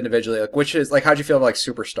games individually, like, which is like, how'd you feel about like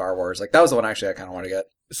Super Star Wars? Like, that was the one actually I kind of want to get.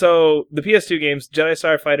 So the PS2 games, Jedi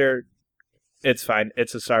Starfighter, it's fine.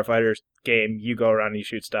 It's a Starfighter game. You go around and you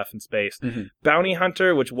shoot stuff in space. Bounty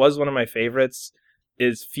Hunter, which was one of my favorites,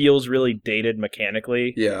 feels really dated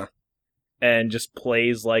mechanically. Yeah. And just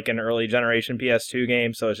plays like an early generation PS2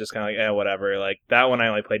 game, so it's just kind of like, whatever. Like, that one I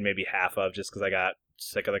only played maybe half of, just because I got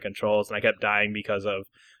sick of the controls, and I kept dying because of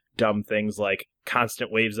dumb things like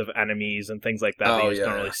constant waves of enemies and things like that that you just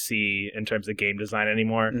don't really see in terms of game design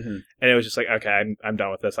anymore. Mm-hmm. And it was just like, okay, I'm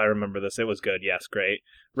done with this. I remember this. It was good. Yes, great.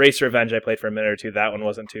 Race Revenge I played for a minute or two. That one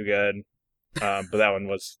wasn't too good. But that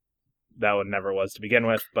one never was to begin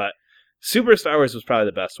with. But Super Star Wars was probably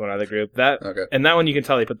the best one out of the group. And that one you can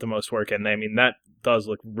tell they put the most work in. I mean, that does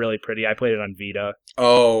look really pretty. I played it on Vita.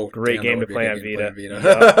 Oh, great game to play on Vita.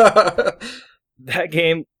 Yep. That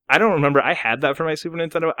game, I don't remember. I had that for my Super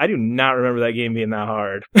Nintendo. I do not remember that game being that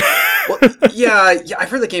hard. Well, yeah, I've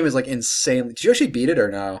heard the game is like insane. Did you actually beat it or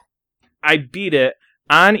no? I beat it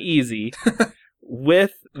on easy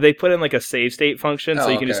they put in like a save state function so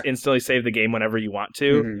you can just instantly save the game whenever you want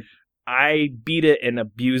to. Mm-hmm. I beat it and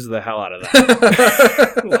abused the hell out of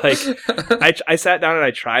that. Like, I sat down and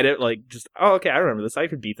I tried it. Like, just I remember this. I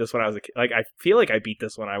could beat this when I was a kid. Like, I feel like I beat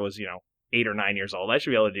this when I was 8 or 9 years old. I should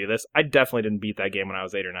be able to do this. I definitely didn't beat that game when I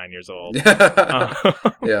was 8 or 9 years old.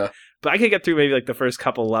 Yeah, but I could get through maybe like the first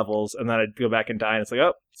couple levels, and then I'd go back and die, and it's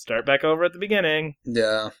like, start back over at the beginning.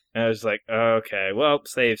 Yeah, and I was like, okay, well,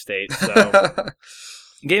 save state. So, the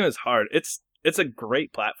game is hard. It's a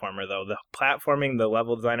great platformer, though. The platforming, the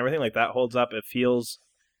level design, everything like that holds up. It feels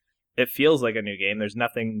like a new game. There's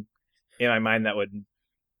nothing in my mind that would...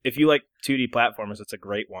 If you like 2D platformers, it's a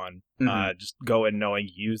great one. Mm-hmm. Just go in knowing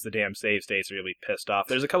use the damn save states or you'll be pissed off.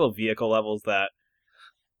 There's a couple of vehicle levels that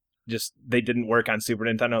they didn't work on Super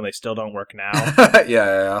Nintendo and they still don't work now.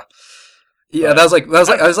 Yeah. That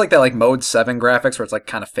was like that like Mode 7 graphics where it's like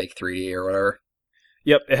kind of fake 3D or whatever.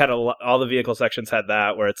 Yep, it had all the vehicle sections had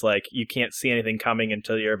that where it's like you can't see anything coming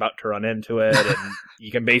until you're about to run into it, and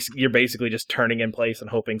you're basically just turning in place and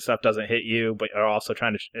hoping stuff doesn't hit you, but you're also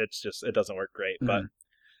trying to. It doesn't work great, but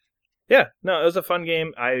yeah, no, it was a fun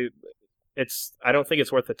game. I don't think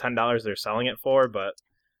it's worth the $10 they're selling it for, but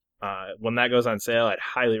when that goes on sale, I'd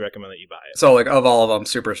highly recommend that you buy it. So, like of all of them,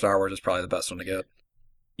 Super Star Wars is probably the best one to get.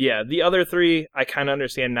 Yeah, the other three, I kind of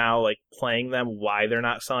understand now, like, playing them, why they're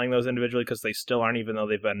not selling those individually, because they still aren't, even though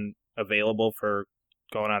they've been available for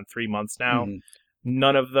going on 3 months now. Mm-hmm.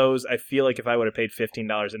 None of those, I feel like if I would have paid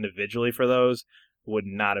 $15 individually for those, would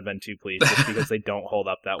not have been too pleased, just because they don't hold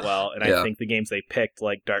up that well. And I think the games they picked,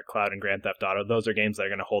 like Dark Cloud and Grand Theft Auto, those are games that are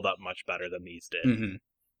going to hold up much better than these did. Mm-hmm.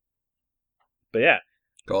 But yeah.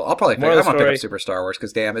 Cool. I'll probably pick up Super Star Wars,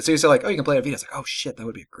 because damn, it's usually like, you can play it on Vita. It's like, oh shit, that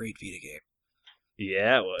would be a great Vita game.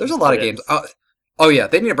 Yeah, it was. There's a lot of games. Oh yeah,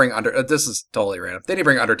 they need to bring this is totally random. They need to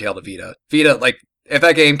bring Undertale to Vita. Vita, like, if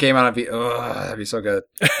that game came out on Vita, that'd be so good.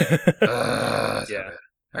 Yeah. So good. All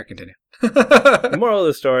right, continue. The moral of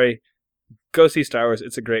the story, go see Star Wars.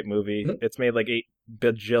 It's a great movie. Mm-hmm. It's made like $8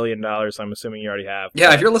 bajillion, so I'm assuming you already have.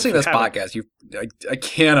 Yeah, if you're listening to this podcast, I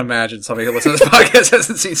can't imagine somebody who listens to this podcast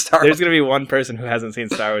hasn't seen Star Wars. There's going to be one person who hasn't seen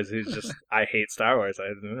Star Wars who's just, I hate Star Wars.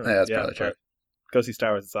 That's probably true. Go see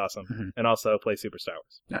Star Wars. It's awesome. Mm-hmm. And also play Super Star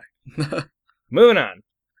Wars. Right. Moving on.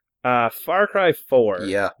 Far Cry 4.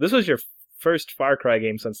 Yeah. This was your first Far Cry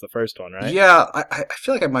game since the first one, right? Yeah. I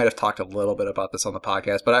feel like I might have talked a little bit about this on the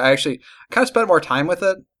podcast, but I actually kind of spent more time with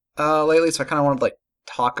it lately, so I kind of wanted to like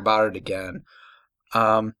talk about it again.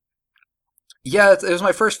 Yeah, it was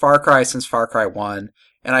my first Far Cry since Far Cry 1,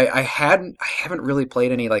 and I haven't really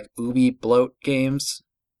played any like Ubi bloat games.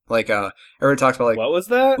 Like, everyone talks about, like... What was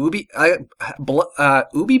that? Ubi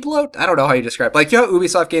bloat? I don't know how you describe it. Like,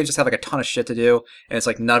 Ubisoft games just have, like, a ton of shit to do, and it's,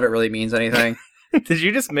 like, none of it really means anything. Did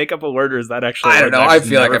you just make up a word, or is that actually... I don't know. I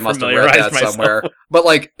feel like I must have read that somewhere. But,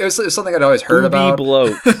 like, it was something I'd always heard about. Ubi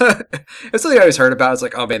bloat. It's something I always heard about. It's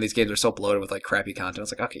like, oh, man, these games are so bloated with, like, crappy content. I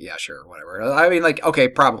was like, okay, yeah, sure, whatever. I mean, like, okay,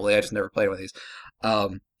 probably. I just never played with these.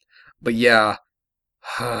 But, yeah.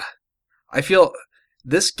 I feel...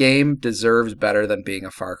 This game deserves better than being a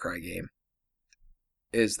Far Cry game.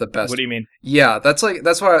 Is the best. What do you mean? Yeah, that's kind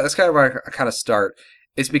of where I kind of start.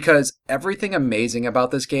 It's because everything amazing about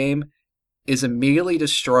this game is immediately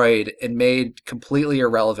destroyed and made completely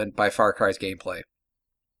irrelevant by Far Cry's gameplay.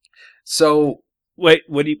 So wait,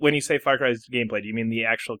 when you say Far Cry's gameplay, do you mean the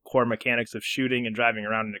actual core mechanics of shooting and driving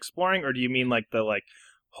around and exploring, or do you mean like the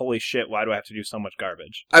holy shit, why do I have to do so much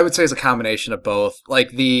garbage? I would say it's a combination of both.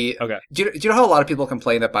 Like okay. Do you know how a lot of people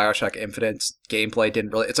complain that BioShock Infinite's gameplay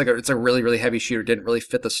didn't really? It's a really really heavy shooter, didn't really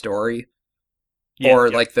fit the story, or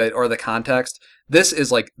the context. This is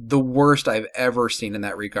like the worst I've ever seen in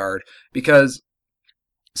that regard, because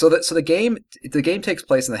the game takes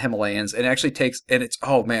place in the Himalayas, and it actually takes, and it's,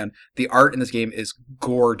 oh man, the art in this game is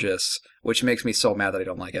gorgeous, which makes me so mad that I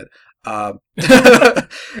don't like it.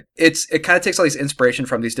 It kind of takes all these inspiration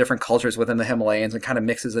from these different cultures within the Himalayas and kind of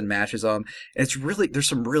mixes and matches them. And it's really, there's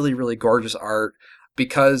some really really gorgeous art,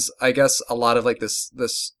 because I guess a lot of like a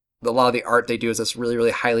lot of the art they do is this really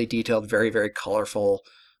really highly detailed, very very colorful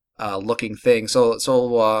looking thing. So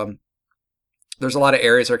there's a lot of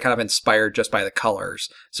areas that are kind of inspired just by the colors.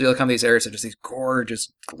 So you'll come to these areas that are just these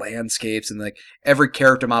gorgeous landscapes, and like every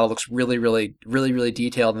character model looks really, really, really, really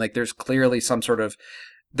detailed. And like there's clearly some sort of,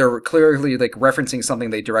 they're clearly like referencing something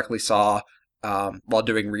they directly saw while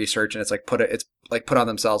doing research, and it's like put on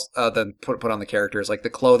themselves, then put on the characters. Like the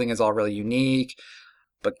clothing is all really unique.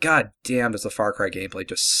 But god damn, does the Far Cry gameplay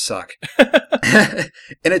just suck.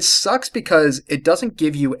 And it sucks because it doesn't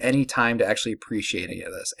give you any time to actually appreciate any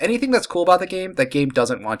of this. Anything that's cool about the game, that game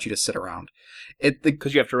doesn't want you to sit around.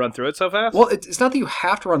 Because you have to run through it so fast? Well, it's not that you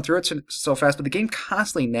have to run through it so fast, but the game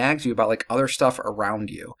constantly nags you about like other stuff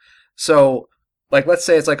around you. So, like, let's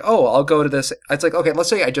say it's like, oh, I'll go to this. It's like, okay, let's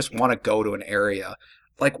say I just want to go to an area.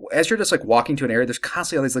 Like, as you're just, like, walking to an area, there's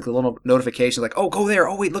constantly all these, like, little notifications, like, oh, go there,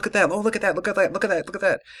 oh, wait, look at that, oh, look at that, look at that, look at that, look at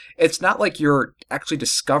that. It's not like you're actually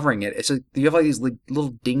discovering it. It's like, you have, like, these like,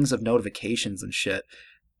 little dings of notifications and shit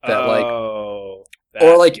that, like, or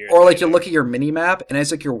you look at your mini-map, and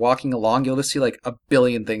as, like, you're walking along, you'll just see, like, a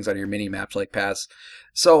billion things on your mini-map to, like, pass.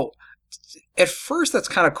 So, at first, that's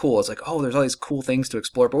kind of cool. It's like, oh, there's all these cool things to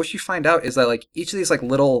explore, but what you find out is that, like, each of these, like,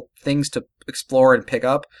 little things to explore and pick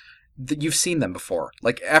up, you've seen them before.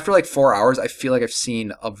 Like after like 4 hours, I feel like I've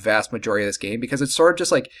seen a vast majority of this game because it's sort of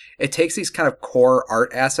just like it takes these kind of core art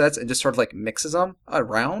assets and just sort of like mixes them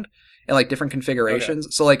around in like different configurations.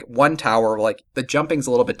 Okay. So like one tower, like the jumping's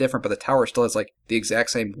a little bit different, but the tower still has like the exact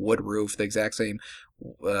same wood roof, the exact same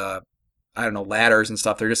I don't know, ladders and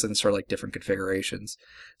stuff. They're just in sort of like different configurations.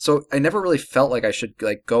 So I never really felt like I should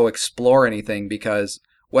like go explore anything because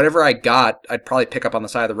whatever I got, I'd probably pick up on the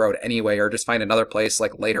side of the road anyway, or just find another place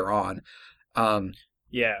like later on.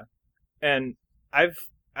 Yeah, and I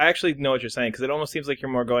actually know what you're saying because it almost seems like you're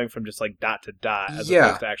more going from just like dot to dot as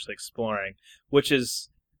opposed to actually exploring, which is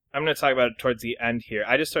I'm going to talk about it towards the end here.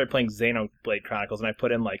 I just started playing Xenoblade Chronicles and I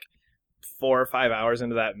put in like 4 or 5 hours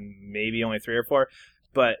into that, maybe only 3 or 4,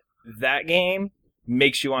 but that game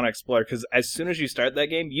makes you want to explore because as soon as you start that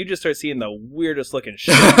game, you just start seeing the weirdest looking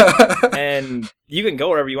shit, and you can go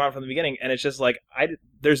wherever you want from the beginning. And it's just like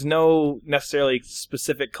there's no necessarily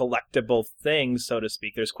specific collectible things, so to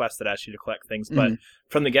speak. There's quests that ask you to collect things, but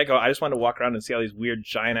from the get go, I just wanted to walk around and see all these weird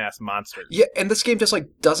giant ass monsters. Yeah, and this game just like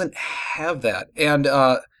doesn't have that, and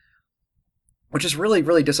which is really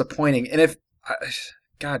really disappointing. And if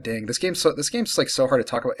god dang, this game's like so hard to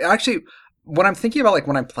talk about. Actually, when I'm thinking about like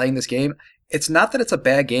when I'm playing this game, it's not that it's a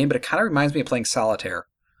bad game, but it kind of reminds me of playing Solitaire.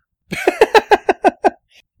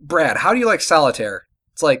 Brad, how do you like Solitaire?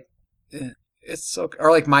 It's like, it's so,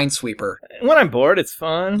 or like Minesweeper. When I'm bored, it's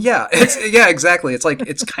fun. Yeah, yeah, exactly. It's like,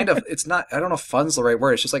 it's kind of, it's not, I don't know if fun's the right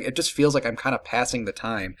word. It's just like, it just feels like I'm kind of passing the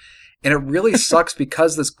time. And it really sucks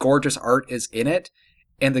because this gorgeous art is in it,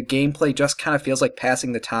 and the gameplay just kind of feels like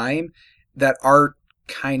passing the time. That art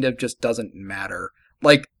kind of just doesn't matter.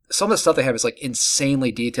 Like, some of the stuff they have is like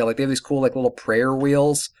insanely detailed. Like they have these cool like little prayer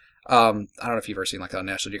wheels. I don't know if you've ever seen like on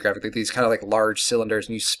National Geographic, like these kind of like large cylinders,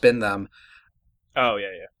 and you spin them. Oh yeah.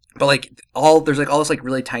 But like there's like all this like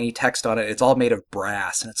really tiny text on it. It's all made of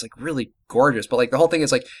brass, and it's like really gorgeous. But like the whole thing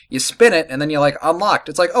is like you spin it, and then you like unlocked.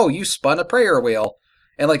 It's like, oh, you spun a prayer wheel,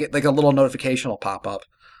 and like a little notification will pop up.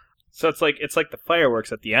 So it's like the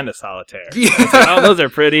fireworks at the end of Solitaire. Yeah. Like, oh, those are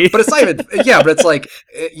pretty. But it's not even. Yeah, but it's like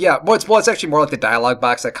it's actually more like the dialogue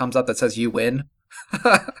box that comes up that says you win.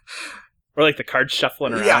 Or like the cards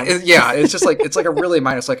shuffling around. Yeah. It's just like it's like a really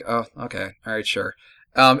minor. It's like, oh, okay, all right, sure.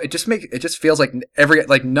 It just feels like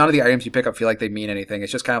none of the items you pick up feel like they mean anything.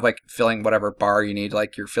 It's just kind of like filling whatever bar you need.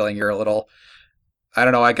 Like you're filling your little. I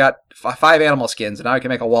don't know. I got 5 animal skins, and now I can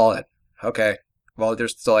make a wallet. Okay. Well,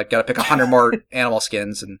 there's still like got to pick 100 more animal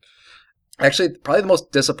skins, and actually probably the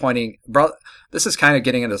most disappointing. This is kind of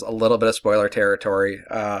getting into a little bit of spoiler territory.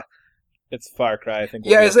 It's Far Cry, I think.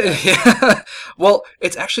 Yeah. Well,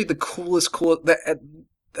 it's actually the coolest.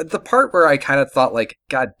 The part where I kind of thought like,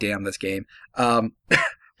 God damn this game,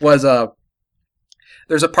 was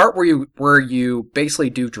there's a part where you basically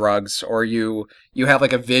do drugs, or you have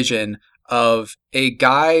like a vision of a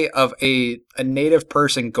guy of a native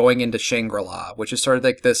person going into Shangri-La, which is sort of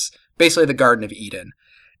like this, basically the Garden of Eden.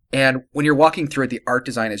 And when you're walking through it, the art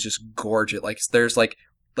design is just gorgeous. Like there's like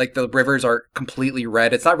the rivers are completely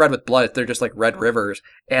red. It's not red with blood. They're just like red rivers.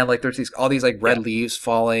 And like there's all these like red leaves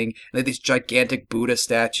falling, and these gigantic Buddha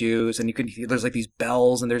statues, and there's like these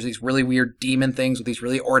bells, and there's these really weird demon things with these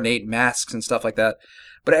really ornate masks and stuff like that.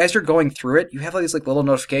 But as you're going through it, you have all these like little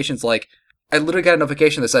notifications. Like I literally got a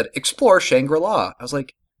notification that said "Explore Shangri-La." I was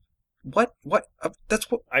like, "What? What?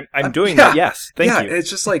 That's what I'm doing that." Yes, thank you. Yeah, it's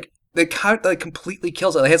just like it kind of, like, completely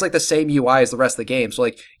kills it. It has like the same UI as the rest of the game. So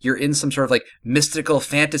like you're in some sort of like mystical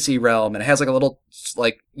fantasy realm, and it has like a little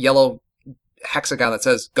like yellow hexagon that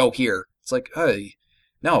says "Go here." It's like, hey,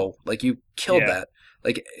 no, like you killed that.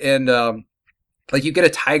 Like, and like you get a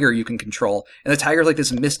tiger you can control, and the tiger's like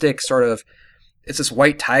this mystic sort of. It's this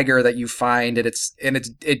white tiger that you find, and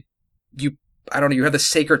I don't know, you have the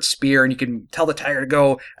sacred spear, and you can tell the tiger to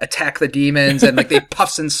go attack the demons, and like they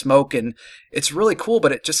puffs in smoke, and it's really cool,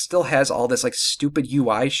 but it just still has all this like stupid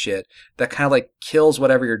UI shit that kind of like kills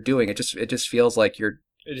whatever you're doing. It just feels like it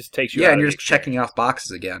just takes you out, out and of you're just checking off boxes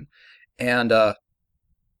again. And I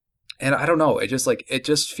don't know, it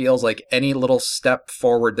just feels like any little step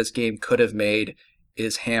forward this game could have made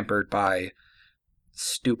is hampered by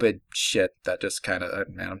stupid shit that just kind of,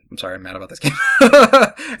 man, I'm sorry, I'm mad about this game.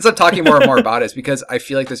 As I'm talking more and more about it, it's because I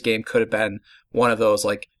feel like this game could have been one of those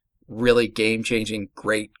like really game-changing,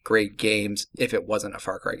 great games if it wasn't a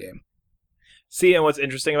Far Cry game. See, and what's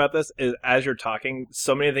interesting about this is as you're talking,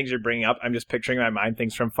 so many things you're bringing up, I'm just picturing in my mind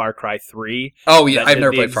things from Far Cry 3. Oh yeah, I've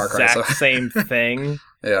never played Far Cry. Exact same thing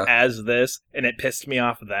as this, and it pissed me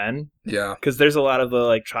off then. Yeah, because there's a lot of the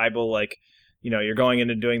like tribal like. You're going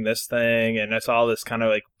into doing this thing, and it's all this kind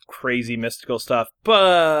of like crazy mystical stuff.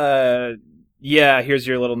 But yeah, here's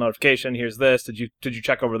your little notification. Here's this. Did you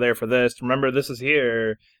check over there for this? Remember, this is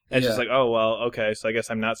here. And it's just like, oh well, okay. So I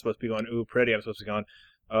guess I'm not supposed to be going, ooh, pretty. I'm supposed to be going,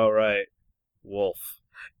 oh right, wolf.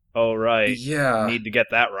 Oh right, yeah. Need to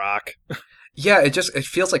get that rock. Yeah, it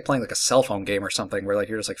feels like playing like a cell phone game or something, where like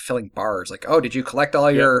you're just like filling bars. Like, oh, did you collect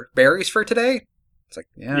all your berries for today? It's like,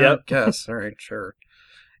 yeah, I guess. All right, sure.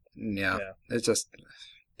 Yeah, it's just,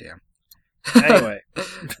 damn. Anyway,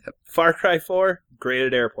 Far Cry 4, great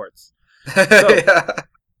at airports. So,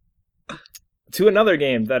 to another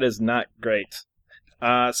game that is not great.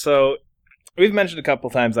 So, we've mentioned a couple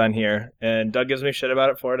times on here, and Doug gives me shit about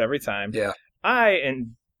it for it every time. Yeah. I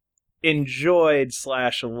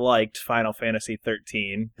enjoyed/liked Final Fantasy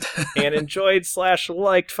 13, and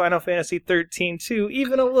enjoyed/liked Final Fantasy 13 too,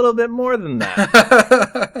 even a little bit more than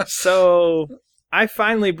that. So... I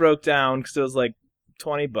finally broke down because it was like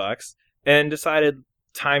 $20 and decided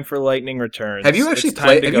time for Lightning Returns. Have you actually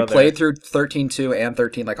played? Have you played through 13.2 and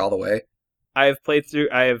 13 like all the way? I have played through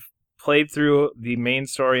the main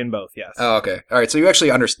story in both. Yes. Oh, okay. All right. So you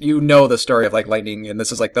actually you know the story of like Lightning, and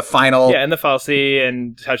this is like the final. Yeah, and the Fal'Cie,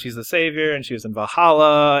 and how she's the savior, and she was in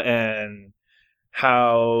Valhalla, and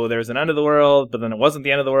how there was an end of the world, but then it wasn't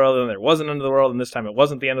the end of the world, and there was an end of the world, and this time it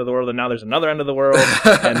wasn't the end of the world, and now there's another end of the world,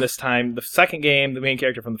 and this time the second game, the main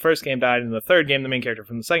character from the first game died, and the third game, the main character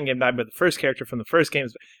from the second game died, but the first character from the first game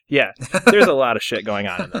is... Yeah, there's a lot of shit going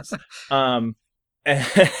on in this.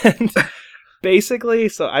 And basically,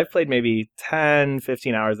 so I've played maybe 10,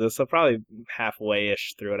 15 hours of this, so probably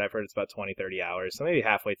halfway-ish through it. I've heard it's about 20, 30 hours, so maybe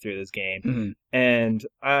halfway through this game. Mm-hmm. And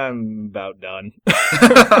I'm about done.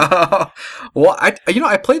 Well, I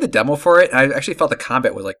played the demo for it, and I actually felt the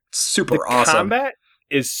combat was like super awesome. Combat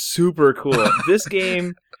is super cool. This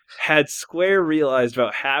game had Square realized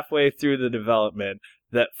about halfway through the development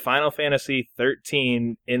that Final Fantasy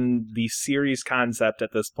 13 in the series concept at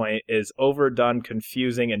this point is overdone,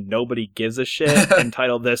 confusing, and nobody gives a shit,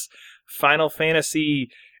 entitled this Final Fantasy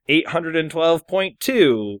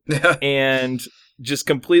 812.2, and just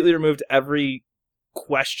completely removed every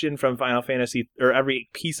question from Final Fantasy, or every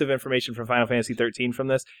piece of information from Final Fantasy 13 from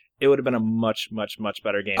this. It would have been a much, much, much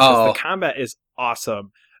better game. The combat is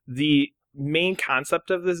awesome. The main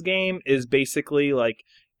concept of this game is basically like,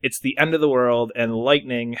 it's the end of the world, and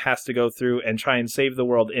Lightning has to go through and try and save the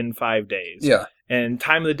world in 5 days. Yeah. And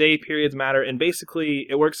time of the day periods matter, and basically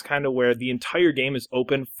it works kind of where the entire game is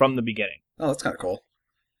open from the beginning. Oh, that's kind of cool.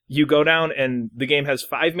 You go down, and the game has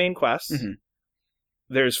 5 main quests. Mm-hmm.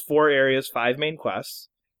 There's 4 areas, 5 main quests,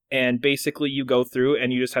 and basically you go through,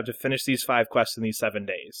 and you just have to finish these 5 quests in these 7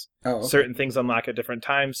 days. Oh, okay. Certain things unlock at different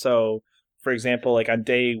times, so, for example, like on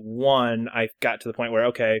day 1, I got to the point where,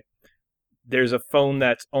 okay, there's a phone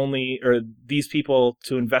that's only, or these people,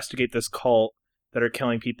 to investigate this cult that are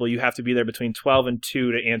killing people, you have to be there between 12 and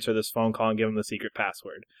 2 to answer this phone call and give them the secret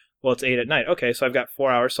password. Well, it's 8 at night. Okay, so I've got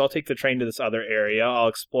 4 hours, so I'll take the train to this other area. I'll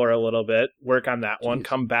explore a little bit, work on that one,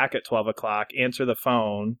 come back at 12 o'clock, answer the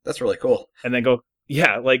phone. That's really cool. And then go,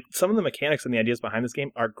 yeah, like some of the mechanics and the ideas behind this game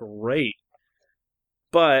are great.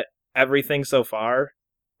 But everything so far,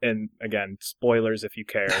 and again, spoilers if you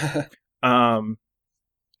care,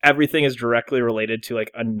 everything is directly related to like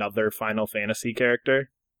another Final Fantasy character,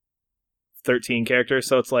 13 character.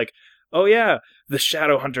 So it's like, oh yeah, the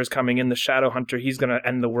Shadow Hunter's coming in. The Shadow Hunter, he's going to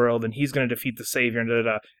end the world, and he's going to defeat the Savior, and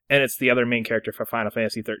da-da-da. And it's the other main character for Final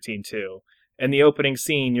Fantasy 13 too. In the opening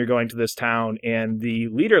scene, you're going to this town, and the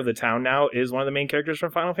leader of the town now is one of the main characters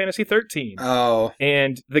from Final Fantasy 13. Oh.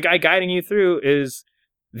 And the guy guiding you through is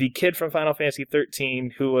the kid from Final Fantasy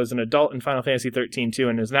 13 who was an adult in Final Fantasy 13 too,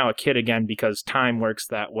 and is now a kid again because time works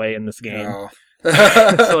that way in this game. Oh.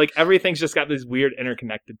 So like everything's just got these weird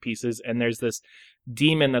interconnected pieces, and there's this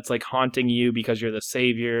demon that's like haunting you because you're the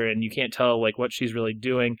savior, and you can't tell like what she's really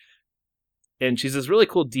doing. And she's this really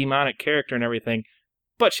cool demonic character and everything,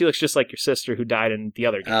 but she looks just like your sister who died in the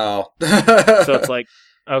other game. Oh. So it's like,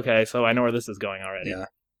 okay, so I know where this is going already. Yeah.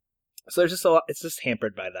 So there's just a lot. It's just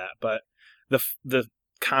hampered by that, but the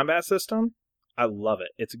combat system, I love it.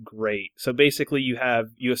 It's great. So basically,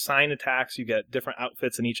 you assign attacks. You get different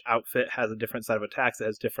outfits, and each outfit has a different set of attacks. It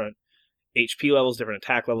has different HP levels, different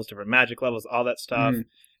attack levels, different magic levels, all that stuff.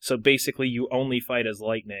 So basically, you only fight as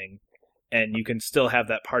Lightning, and you can still have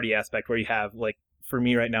that party aspect where you have, like, for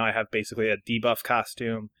me right now, I have basically a debuff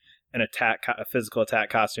costume, a physical attack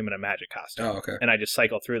costume, and a magic costume. Oh, okay. And I just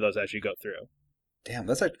cycle through those as you go through. Damn,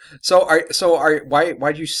 that's like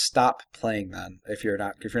why'd you stop playing then? If you're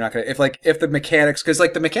not gonna if the mechanics, because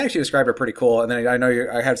like the mechanics you described are pretty cool, and then I know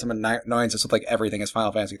I had some annoyances with like everything is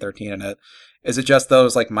Final Fantasy 13 in it. Is it just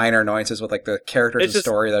those like minor annoyances with like the characters and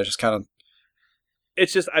story that are just kind of?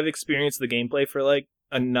 It's just I've experienced the gameplay for like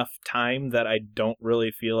enough time that I don't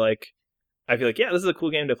really feel like yeah, this is a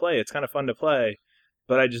cool game to play. It's kind of fun to play,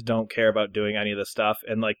 but I just don't care about doing any of the stuff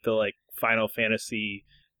and like the like Final Fantasy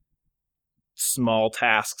small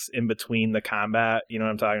tasks in between the combat. You know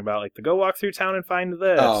what I'm talking about? Like the go walk through town and find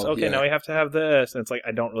this. Now we have to have this. And it's like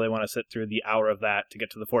I don't really want to sit through the hour of that to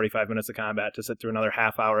get to the 45 minutes of combat to sit through another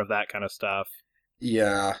half hour of that kind of stuff.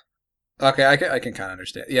 Yeah. Okay, I can kind of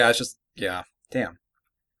understand. Yeah, it's just damn.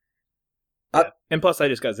 Yeah. And plus, I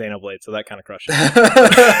just got Xenoblade, so that kind of crushed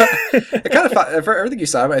it. It kind of for everything you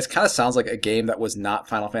said, it kind of sounds like a game that was not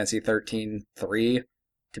Final Fantasy 13-3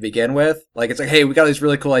 to begin with. Like it's like, hey, we got these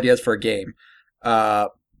really cool ideas for a game.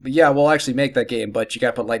 But yeah, we'll actually make that game, but you got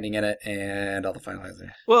to put Lightning in it and all the Final Fantasy.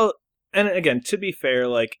 Well, and again, to be fair,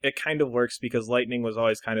 like it kind of works because Lightning was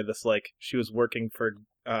always kind of this like she was working for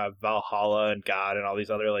Valhalla and God and all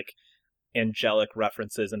these other like angelic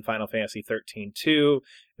references in Final Fantasy 13 too,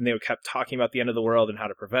 and they kept talking about the end of the world and how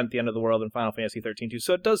to prevent the end of the world in Final Fantasy 13 too.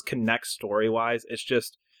 So it does connect story-wise. It's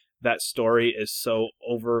just that story is so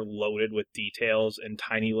overloaded with details and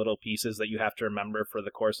tiny little pieces that you have to remember for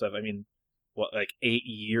the course of, like 8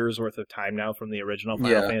 years worth of time now from the original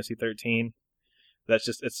Final Fantasy 13.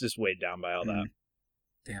 It's just weighed down by all that.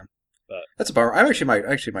 Damn. But that's a bummer. I might.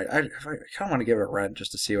 I kind of want to give it a rent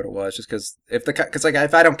just to see what it was, just because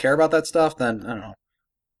if I don't care about that stuff, then I don't know.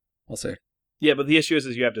 We'll see. Yeah, but the issue is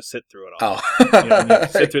you have to sit through it all. Oh, you have to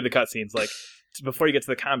sit through the cutscenes. Like before you get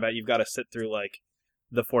to the combat, you've got to sit through like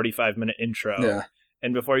the 45-minute intro. Yeah.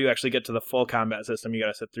 And before you actually get to the full combat system, you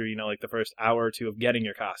got to sit through like the first hour or two of getting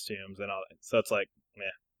your costumes and all that. So it's like,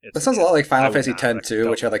 that sounds a lot like Final Fantasy X too,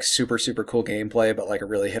 which had like super super cool gameplay, but like a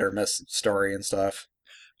really hit or miss story and stuff.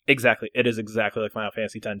 Exactly. It is exactly like Final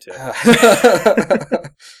Fantasy X too.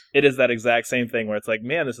 It is that exact same thing where it's like,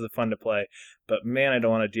 man, this is fun to play, but man, I don't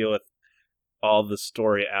want to deal with all the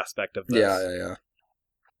story aspect of this. Yeah.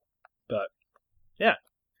 But, yeah.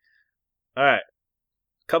 All right.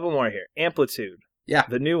 Couple more here. Amplitude. Yeah.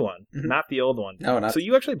 The new one, not the old one. No, not. So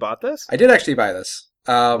you actually bought this? I did actually buy this.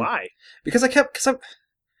 Why? Because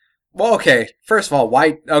well, okay. First of all,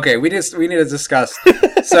 why? Okay, we need to discuss.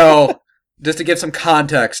 So, just to give some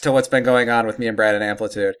context to what's been going on with me and Brad and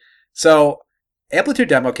Amplitude. So, Amplitude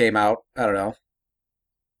demo came out, I don't know,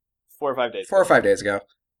 4 or 5 days. 4 or 5 days ago.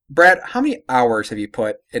 Brad, how many hours have you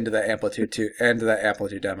put into the Amplitude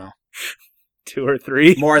demo? 2 or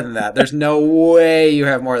 3. More than that. There's no way you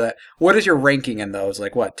have more than that. What is your ranking in those?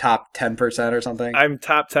 Like what, top 10% or something? I'm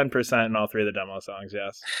top 10% in all 3 of the demo songs,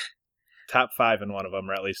 yes. Top 5 in one of them,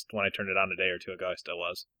 or at least when I turned it on a day or 2 ago, I still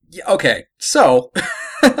was. Yeah, okay, so...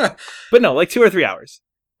 But no, like 2 or 3 hours.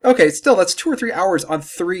 Okay, still, that's 2 or 3 hours on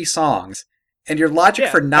 3 songs. And your logic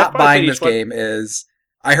for not buying this game is...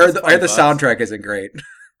 I heard the soundtrack isn't great.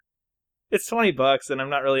 It's $20, and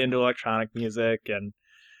I'm not really into electronic music, and...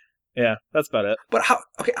 Yeah, that's about it. But how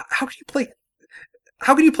can you play...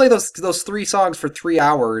 How can you play those 3 songs for 3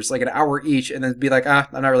 hours, like an hour each, and then be like, I'm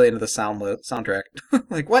not really into the soundtrack?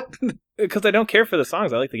 Like, what? Because I don't care for the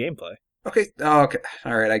songs. I like the gameplay. Okay. Oh, okay.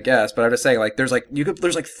 All right, I guess. But I'm just saying, like, there's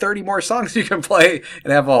 30 more songs you can play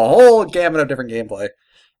and have a whole gamut of different gameplay.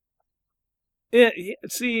 Yeah,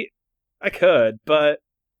 see, I could, but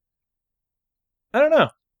I don't know.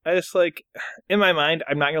 I just, like, in my mind,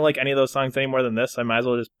 I'm not going to like any of those songs any more than this. I might as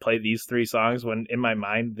well just play these 3 songs when, in my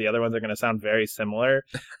mind, the other ones are going to sound very similar.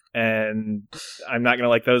 and I'm not gonna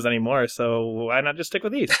like those anymore. So why not just stick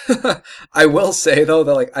with these? I will say though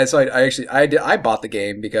that like I bought the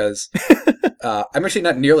game because I'm actually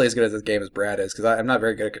not nearly as good at this game as Brad is because I'm not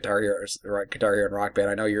very good at Guitar Hero and Rock Band.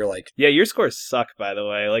 I know you're like Yeah, your scores suck, by the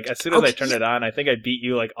way. Like as soon as I turned it on, I think I beat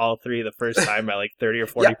you like all three the first time by like 30 or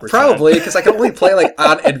 40%. Yeah, probably because I can only play like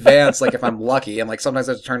on advanced, like if I'm lucky, and like sometimes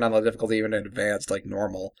I have to turn on the difficulty even in advanced, like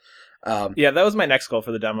normal. Yeah, that was my next goal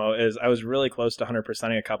for the demo. Is I was really close to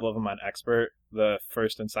 100%ing a couple of them on expert, the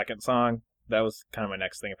first and second song. That was kind of my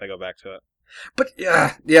next thing if I go back to it. But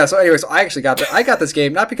yeah. So anyways, I actually I got this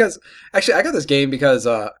game not because I got this game because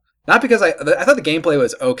not because I thought the gameplay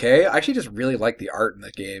was okay. I actually just really like the art in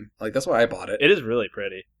the game. Like that's why I bought it. It is really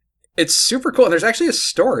pretty. It's super cool, and there's actually a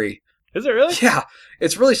story. Is it really? Yeah,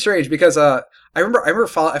 it's really strange because I followed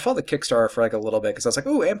the Kickstarter for like a little bit because I was like,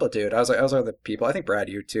 ooh, Amplitude. I was like the people. I think Brad,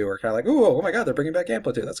 you too, are kind of like, ooh, oh my god, they're bringing back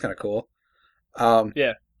Amplitude. That's kind of cool.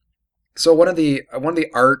 Yeah. So one of the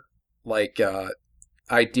art like the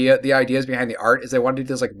ideas behind the art is they wanted to do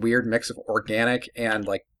this like weird mix of organic and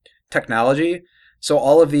like technology. So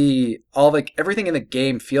all like everything in the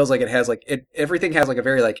game feels like it has like everything has like a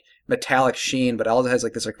very like metallic sheen, but it also has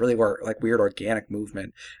like this like really like weird organic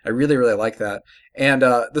movement. I really like that. And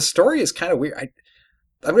the story is kind of weird.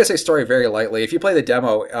 I'm gonna say story very lightly. If you play the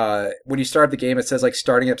demo, when you start the game, it says like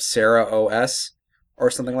starting up Sarah OS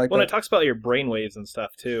or something like that. Well, it talks about your brainwaves and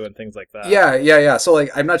stuff too, and things like that. Yeah. So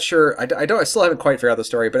like, I'm not sure. I still haven't quite figured out the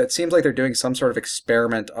story, but it seems like they're doing some sort of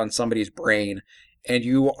experiment on somebody's brain, and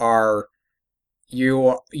you are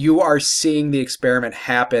seeing the experiment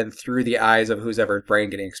happen through the eyes of who's ever brain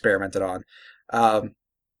getting experimented on.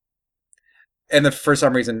 And for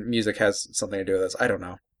some reason, music has something to do with this. I don't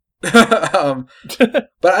know.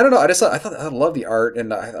 But I don't know. I love the art,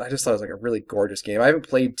 and I just thought it was like a really gorgeous game. I haven't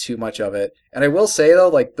played too much of it, and I will say though,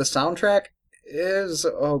 like the soundtrack is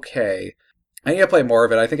okay. I need to play more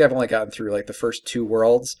of it. I think I've only gotten through like the first two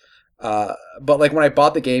worlds. But like when I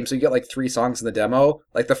bought the game, so you get like 3 songs in the demo.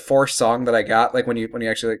 Like the 4th song that I got, like when you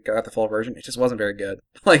actually got the full version, it just wasn't very good.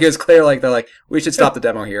 Like it was clear, like they're like, we should stop the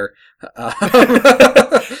demo here.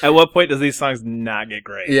 At what point does these songs not get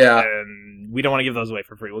great? Yeah, and we don't want to give those away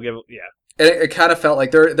for free. We'll give And it kind of felt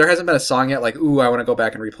like there hasn't been a song yet. Like, ooh, I want to go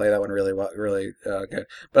back and replay that one really good.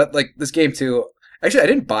 But like this game too. Actually, I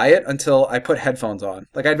didn't buy it until I put headphones on.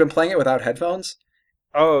 Like I'd been playing it without headphones.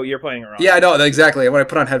 Oh, you're playing it wrong. Yeah, I know, exactly. And when I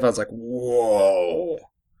put on headphones, like, whoa.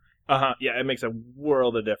 Yeah, it makes a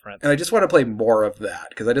world of difference. And I just want to play more of that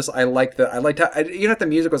because I liked how, even if the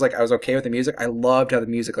music was like, I was okay with the music, I loved how the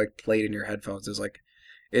music like played in your headphones. It was like,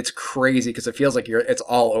 it's crazy because it feels like it's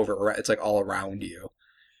all over, it's like all around you.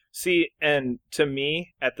 See, and to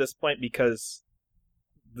me, at this point, because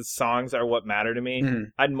the songs are what matter to me,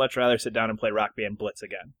 I'd much rather sit down and play Rock Band Blitz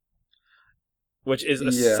again. Which is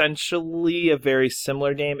essentially a very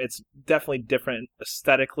similar game. It's definitely different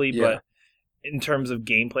aesthetically, but in terms of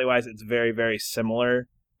gameplay-wise, it's very, very similar,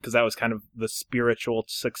 because that was kind of the spiritual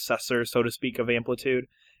successor, so to speak, of Amplitude.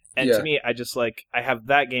 And to me, I have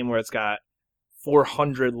that game where it's got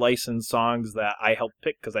 400 licensed songs that I helped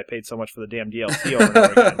pick because I paid so much for the damn DLC over and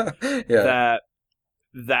over again.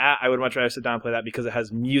 That I would much rather sit down and play that because it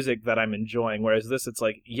has music that I'm enjoying, whereas this, it's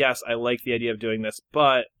like, yes, I like the idea of doing this,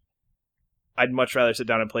 but I'd much rather sit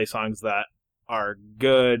down and play songs that are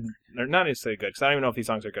good, or not necessarily good, because I don't even know if these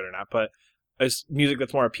songs are good or not, but it's music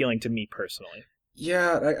that's more appealing to me personally.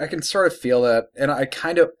 Yeah, I can sort of feel that, and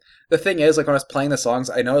the thing is, like when I was playing the songs,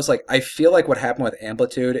 I noticed like I feel like what happened with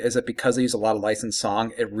Amplitude is that because they use a lot of licensed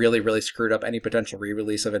song, it really screwed up any potential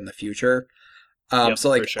re-release of it in the future. So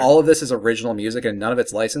like all of this is original music and none of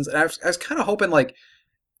it's licensed, and I was kind of hoping like.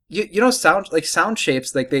 You know, Sound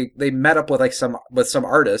Shapes, like they met up with some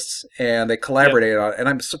artists and they collaborated on it, and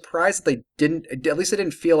I'm surprised that they didn't. At least I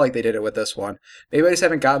didn't feel like they did it with this one. Maybe I just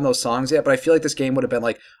haven't gotten those songs yet, but I feel like this game would have been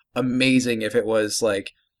like amazing if it was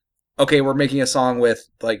like, okay, we're making a song with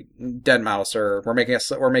like Deadmau5, or we're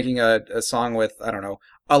making a song with, I don't know,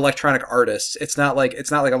 electronic artists. It's not like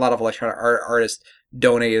a lot of electronic artists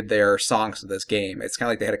donated their songs to this game. It's kind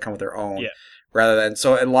of like they had to come with their own. Yeah. Rather than,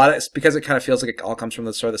 so a lot of it's because it kind of feels like it all comes from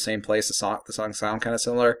the sort of the same place. The songs sound kind of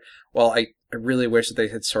similar. Well, I really wish that they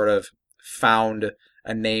had sort of found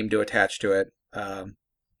a name to attach to it. And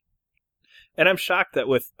I'm shocked that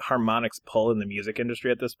with Harmonix's pull in the music industry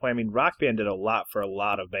at this point, I mean, Rock Band did a lot for a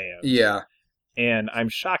lot of bands. Yeah. And I'm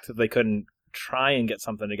shocked that they couldn't try and get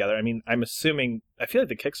something together. I mean, I'm assuming, I feel like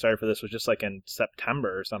the Kickstarter for this was just like in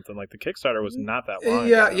September or something. Like the Kickstarter was not that long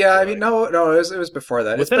ago. I mean, no, it was before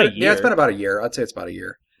that. Within a year. Yeah, it's been about a year. I'd say it's about a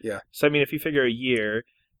year. Yeah. So I mean, if you figure a year,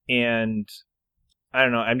 and I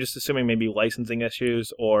don't know. I'm just assuming maybe licensing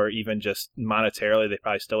issues or even just monetarily, they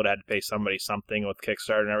probably still would have had to pay somebody something with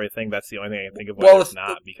Kickstarter and everything. That's the only thing I can think of why it's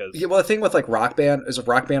not, because yeah, well, the thing with like Rock Band is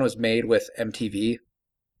Rock Band was made with MTV.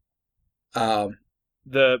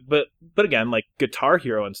 but again, like Guitar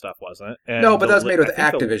Hero and stuff wasn't. And no, but that was made with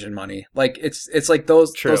Activision money. Like it's like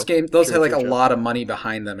those games had like a lot of money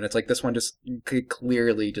behind them, and it's like this one just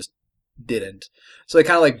clearly just didn't. So they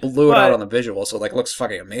kind of like blew it out on the visual. So like it looks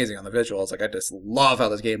fucking amazing on the visuals. Like I just love how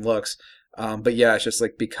this game looks. But yeah, it's just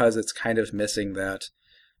like because it's kind of missing that.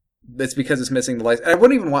 It's because it's missing the license. I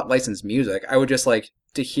wouldn't even want licensed music. I would just like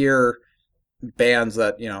to hear bands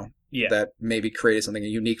that that maybe created something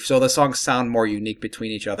unique. So the songs sound more unique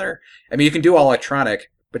between each other. I mean, you can do all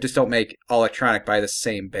electronic, but just don't make all electronic by the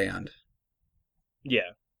same band.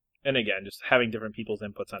 Yeah, and again, just having different people's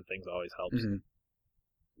inputs on things always helps. Mm-hmm.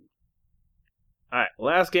 All right,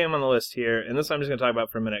 last game on the list here, and this I'm just going to talk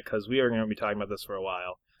about for a minute because we are going to be talking about this for a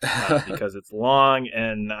while because it's long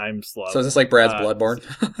and I'm slow. So is this like Brad's Bloodborne?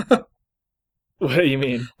 What do you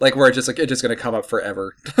mean? Like where it's just going to come up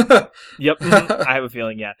forever? Yep, I have a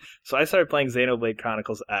feeling. Yeah. So I started playing Xenoblade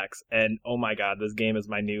Chronicles X, and oh my god, this game is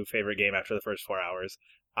my new favorite game after the first 4 hours.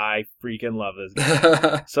 I freaking love this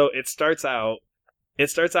game. So it starts out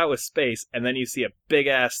with space, and then you see a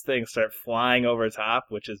big-ass thing start flying over top,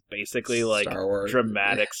 which is basically like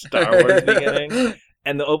dramatic Star Wars beginning.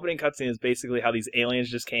 And the opening cutscene is basically how these aliens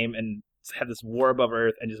just came and had this war above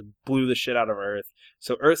Earth and just blew the shit out of Earth.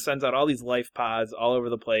 So Earth sends out all these life pods all over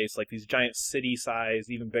the place, like these giant city-sized,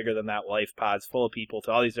 even bigger than that, life pods full of people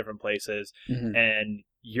to all these different places. Mm-hmm. And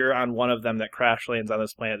you're on one of them that crash lands on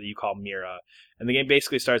this planet that you call Mira. And the game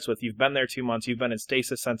basically starts with, you've been there 2 months, you've been in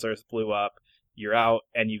stasis since Earth blew up, you're out,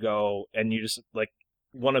 and you go, and you just, like,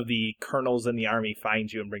 one of the colonels in the army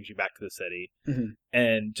finds you and brings you back to the city. Mm-hmm.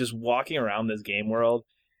 And just walking around this game world,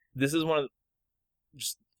 this is one of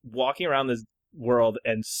just walking around this world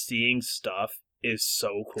and seeing stuff is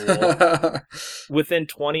so cool. Within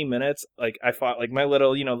 20 minutes, like, I fought, like, my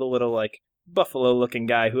little, the little, like, buffalo-looking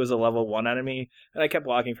guy who was a level 1 enemy, and I kept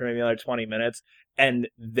walking for maybe another 20 minutes, and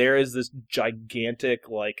there is this gigantic,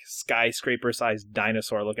 like, skyscraper-sized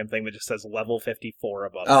dinosaur-looking thing that just says level 54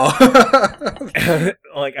 above it. Oh.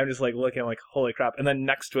 Like, I'm just, like, looking, like, holy crap. And then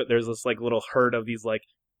next to it, there's this, like, little herd of these, like,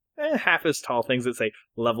 half as tall things that say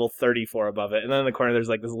level 34 above it. And then in the corner, there's,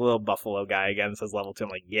 like, this little buffalo guy again that says level 2. I'm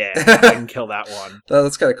like, yeah, I can kill that one. Oh,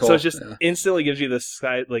 that's kind of cool. So it just instantly gives you this,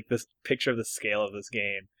 like, this picture of the scale of this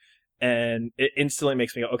game. And it instantly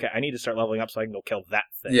makes me go, okay, I need to start leveling up so I can go kill that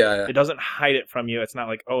thing. Yeah. It doesn't hide it from you. It's not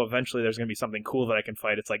like, oh, eventually there's going to be something cool that I can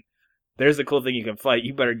fight. It's like, there's a cool thing you can fight.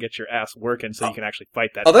 You better get your ass working so you can actually fight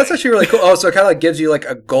that thing. That's actually really cool. Oh, so it kind of like gives you like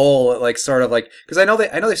a goal, like sort of like, because I know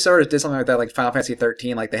they sort of did something like that, like Final Fantasy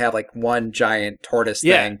 13. Like they have like one giant tortoise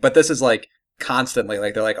thing, but this is like constantly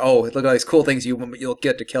like they're like, oh, look at all these cool things you'll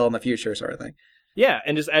get to kill in the future, sort of thing. Yeah,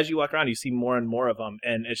 and just as you walk around, you see more and more of them,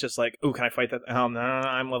 and it's just like, oh, can I fight that? No,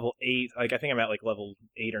 I'm level 8. Like, I think I'm at, like, level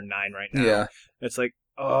 8 or 9 right now. Yeah. It's like,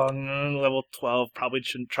 oh, no, level 12, probably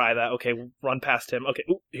shouldn't try that. Okay, run past him. Okay,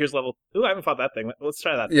 here's level... I haven't fought that thing. Let's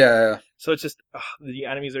try that. Yeah. So it's just, the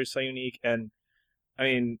enemies are so unique, and, I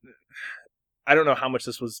mean, I don't know how much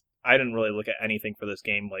this was... I didn't really look at anything for this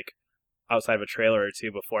game, like, outside of a trailer or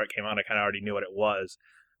two before it came out. I kind of already knew what it was.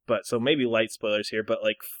 But, so maybe light spoilers here, but,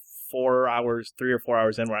 like... 3 or 4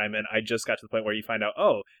 hours in where I'm in, I just got to the point where you find out,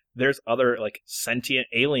 oh, there's other, like, sentient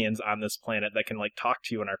aliens on this planet that can, like, talk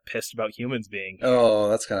to you and are pissed about humans being here. Oh,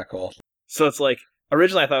 that's kind of cool. So it's like,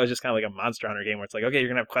 originally I thought it was just kind of like a Monster Hunter game where it's like, okay, you're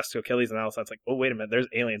going to have quests to go kill these, and all of a sudden it's like, oh, wait a minute, there's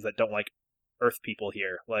aliens that don't like Earth people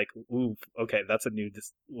here. Like, ooh, okay, that's a new...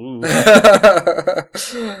 ooh.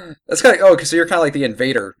 That's kind of... Oh, so you're kind of like the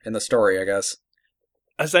invader in the story, I guess.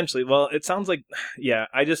 Essentially, well, it sounds like, yeah,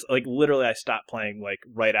 I just, like, literally I stopped playing, like,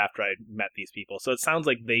 right after I met these people. So it sounds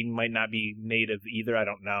like they might not be native either, I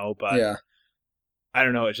don't know, but yeah. I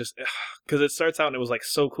don't know, it's just, because it starts out and it was, like,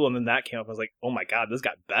 so cool, and then that came up, I was like, oh my god, this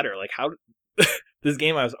got better. Like, how, this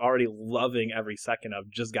game I was already loving every second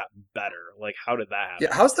of just got better. Like, how did that happen?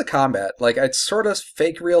 Yeah, how's the combat? Like, it's sort of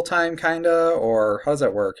fake real-time, kinda, or how does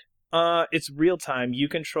that work? It's real-time. You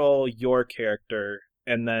control your character.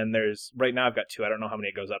 And then there's, right now I've got 2, I don't know how many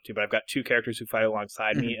it goes up to, but I've got 2 characters who fight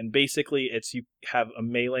alongside me, and basically it's, you have a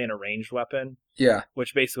melee and a ranged weapon. Yeah.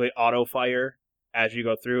 Which basically auto-fire as you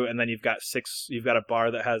go through, and then you've got a bar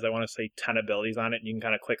that has, I want to say, 10 abilities on it, and you can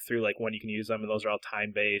kind of click through, like, when you can use them, and those are all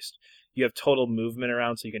time-based. You have total movement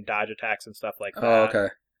around, so you can dodge attacks and stuff like that. Oh, okay.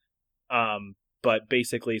 But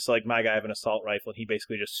basically, so, like, my guy, I have an assault rifle, and he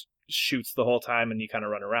basically just shoots the whole time, and you kind of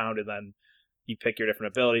run around, and then you pick your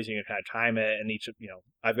different abilities, you can kind of time it, and each,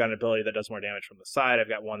 I've got an ability that does more damage from the side, I've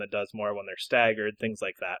got one that does more when they're staggered, things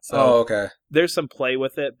like that. So okay. there's some play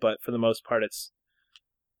with it, but for the most part, it's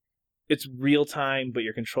real time, but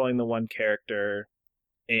you're controlling the one character,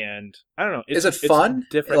 and I don't know. Is it fun?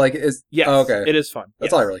 Different. Like, yes, okay. It is fun.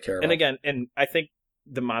 That's all I really care about. And again, I think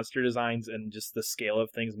the monster designs and just the scale of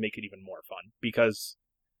things make it even more fun because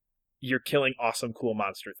you're killing awesome, cool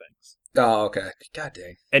monster things. Oh, okay. God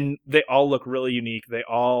dang. And they all look really unique.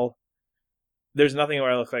 There's nothing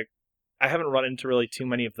where I look like, I haven't run into really too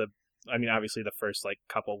many of the, I mean, obviously the first like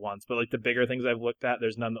couple ones, but like the bigger things I've looked at,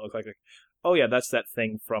 there's none that look like, oh yeah, that's that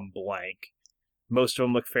thing from blank. Most of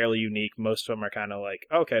them look fairly unique. Most of them are kind of like,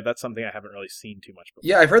 okay, that's something I haven't really seen too much before.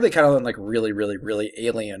 Yeah, I've heard they kind of look like really, really, really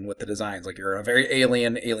alien with the designs. Like you're on a very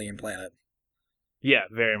alien planet. Yeah,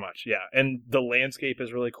 very much. Yeah. And the landscape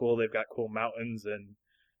is really cool. They've got cool mountains and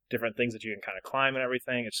different things that you can kind of climb and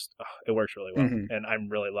everything. It's just, it works really well. Mm-hmm. And I'm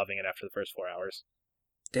really loving it after the first 4 hours.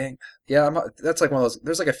 Dang. Yeah, that's like one of those.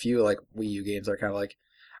 There's like a few like Wii U games that are kind of like.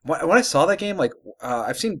 When I saw that game, like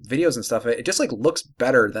I've seen videos and stuff, it just like looks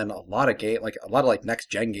better than a lot of like next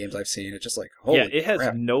gen games I've seen. It's just like holy yeah, it has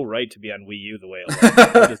crap. no right to be on Wii U the way it looks.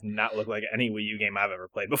 It does not look like any Wii U game I've ever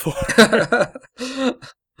played before.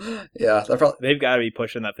 Yeah, they've got to be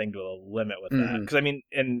pushing that thing to a limit with that. Because I mean,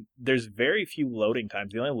 and there's very few loading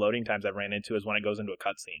times. The only loading times I've ran into is when it goes into a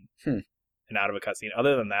cutscene and out of a cutscene.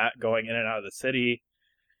 Other than that, going in and out of the city,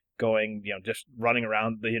 going, just running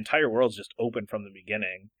around, the entire world's just open from the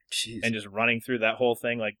beginning. Jeez. And just running through that whole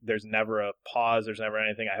thing, like there's never a pause, there's never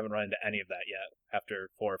anything. I haven't run into any of that yet after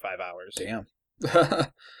 4 or 5 hours. Damn.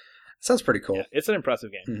 Sounds pretty cool. Yeah, it's an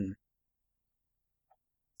impressive game. Mm-hmm.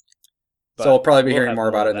 So we'll probably be hearing more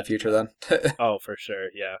about it in the future then. Oh, for sure.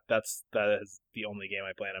 Yeah, that is the only game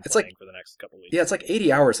I plan on it's playing like, for the next couple weeks. Yeah, it's like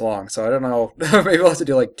 80 hours long, so I don't know. Maybe we'll have to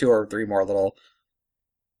do like 2 or 3 more little.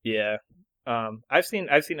 Yeah. I've seen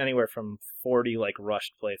anywhere from 40 like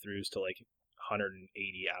rushed playthroughs to like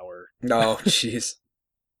 180 hour. No, jeez.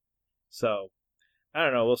 So, I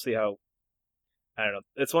don't know. We'll see how. I don't know.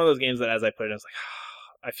 It's one of those games that as I play it, I was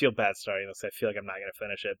like, I feel bad starting this. I feel like I'm not going to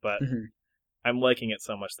finish it, but I'm liking it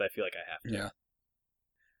so much that I feel like I have to. Yeah.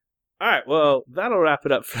 All right. Well, that'll wrap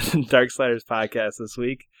it up for the Darksliders podcast this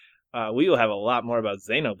week. We will have a lot more about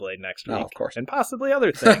Xenoblade next week. Oh, of course. And possibly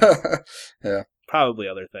other things. Yeah. Probably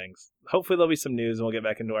other things. Hopefully there'll be some news and we'll get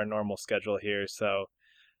back into our normal schedule here. So,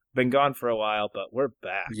 been gone for a while, but we're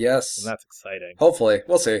back. Yes. And that's exciting. Hopefully.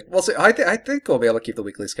 We'll see. I think we'll be able to keep the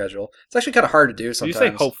weekly schedule. It's actually kind of hard to do sometimes. Did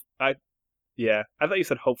you say hope? Yeah. I thought you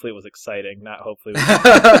said hopefully it was exciting, not hopefully.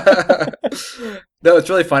 No, it's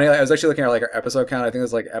really funny. I was actually looking at like our episode count. I think it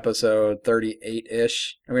was like episode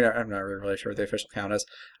 38-ish. I mean, I'm not really sure what the official count is.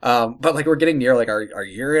 But like we're getting near like our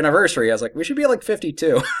year anniversary. I was like, we should be at like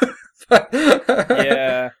 52.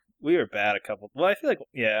 Yeah. We were bad a couple. Well, I feel like,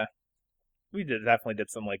 yeah. We definitely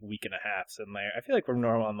did some like week and a halves in there. I feel like we're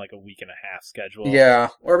normal on like a week and a half schedule. Yeah,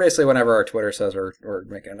 or basically whenever our Twitter says we're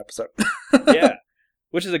making an episode. Yeah,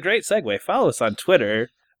 which is a great segue. Follow us on Twitter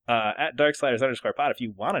at @Darksliders_pod if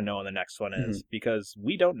you want to know when the next one is, because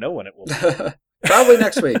we don't know when it will be. Probably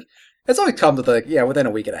next week. It's always comes with like within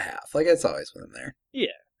a week and a half. Like it's always within there. Yeah,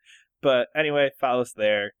 but anyway, follow us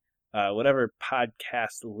there. Whatever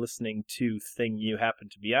podcast listening to thing you happen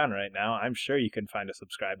to be on right now, I'm sure you can find a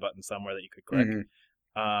subscribe button somewhere that you could click.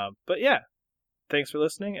 But yeah, thanks for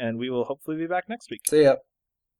listening, and we will hopefully be back next week. See ya.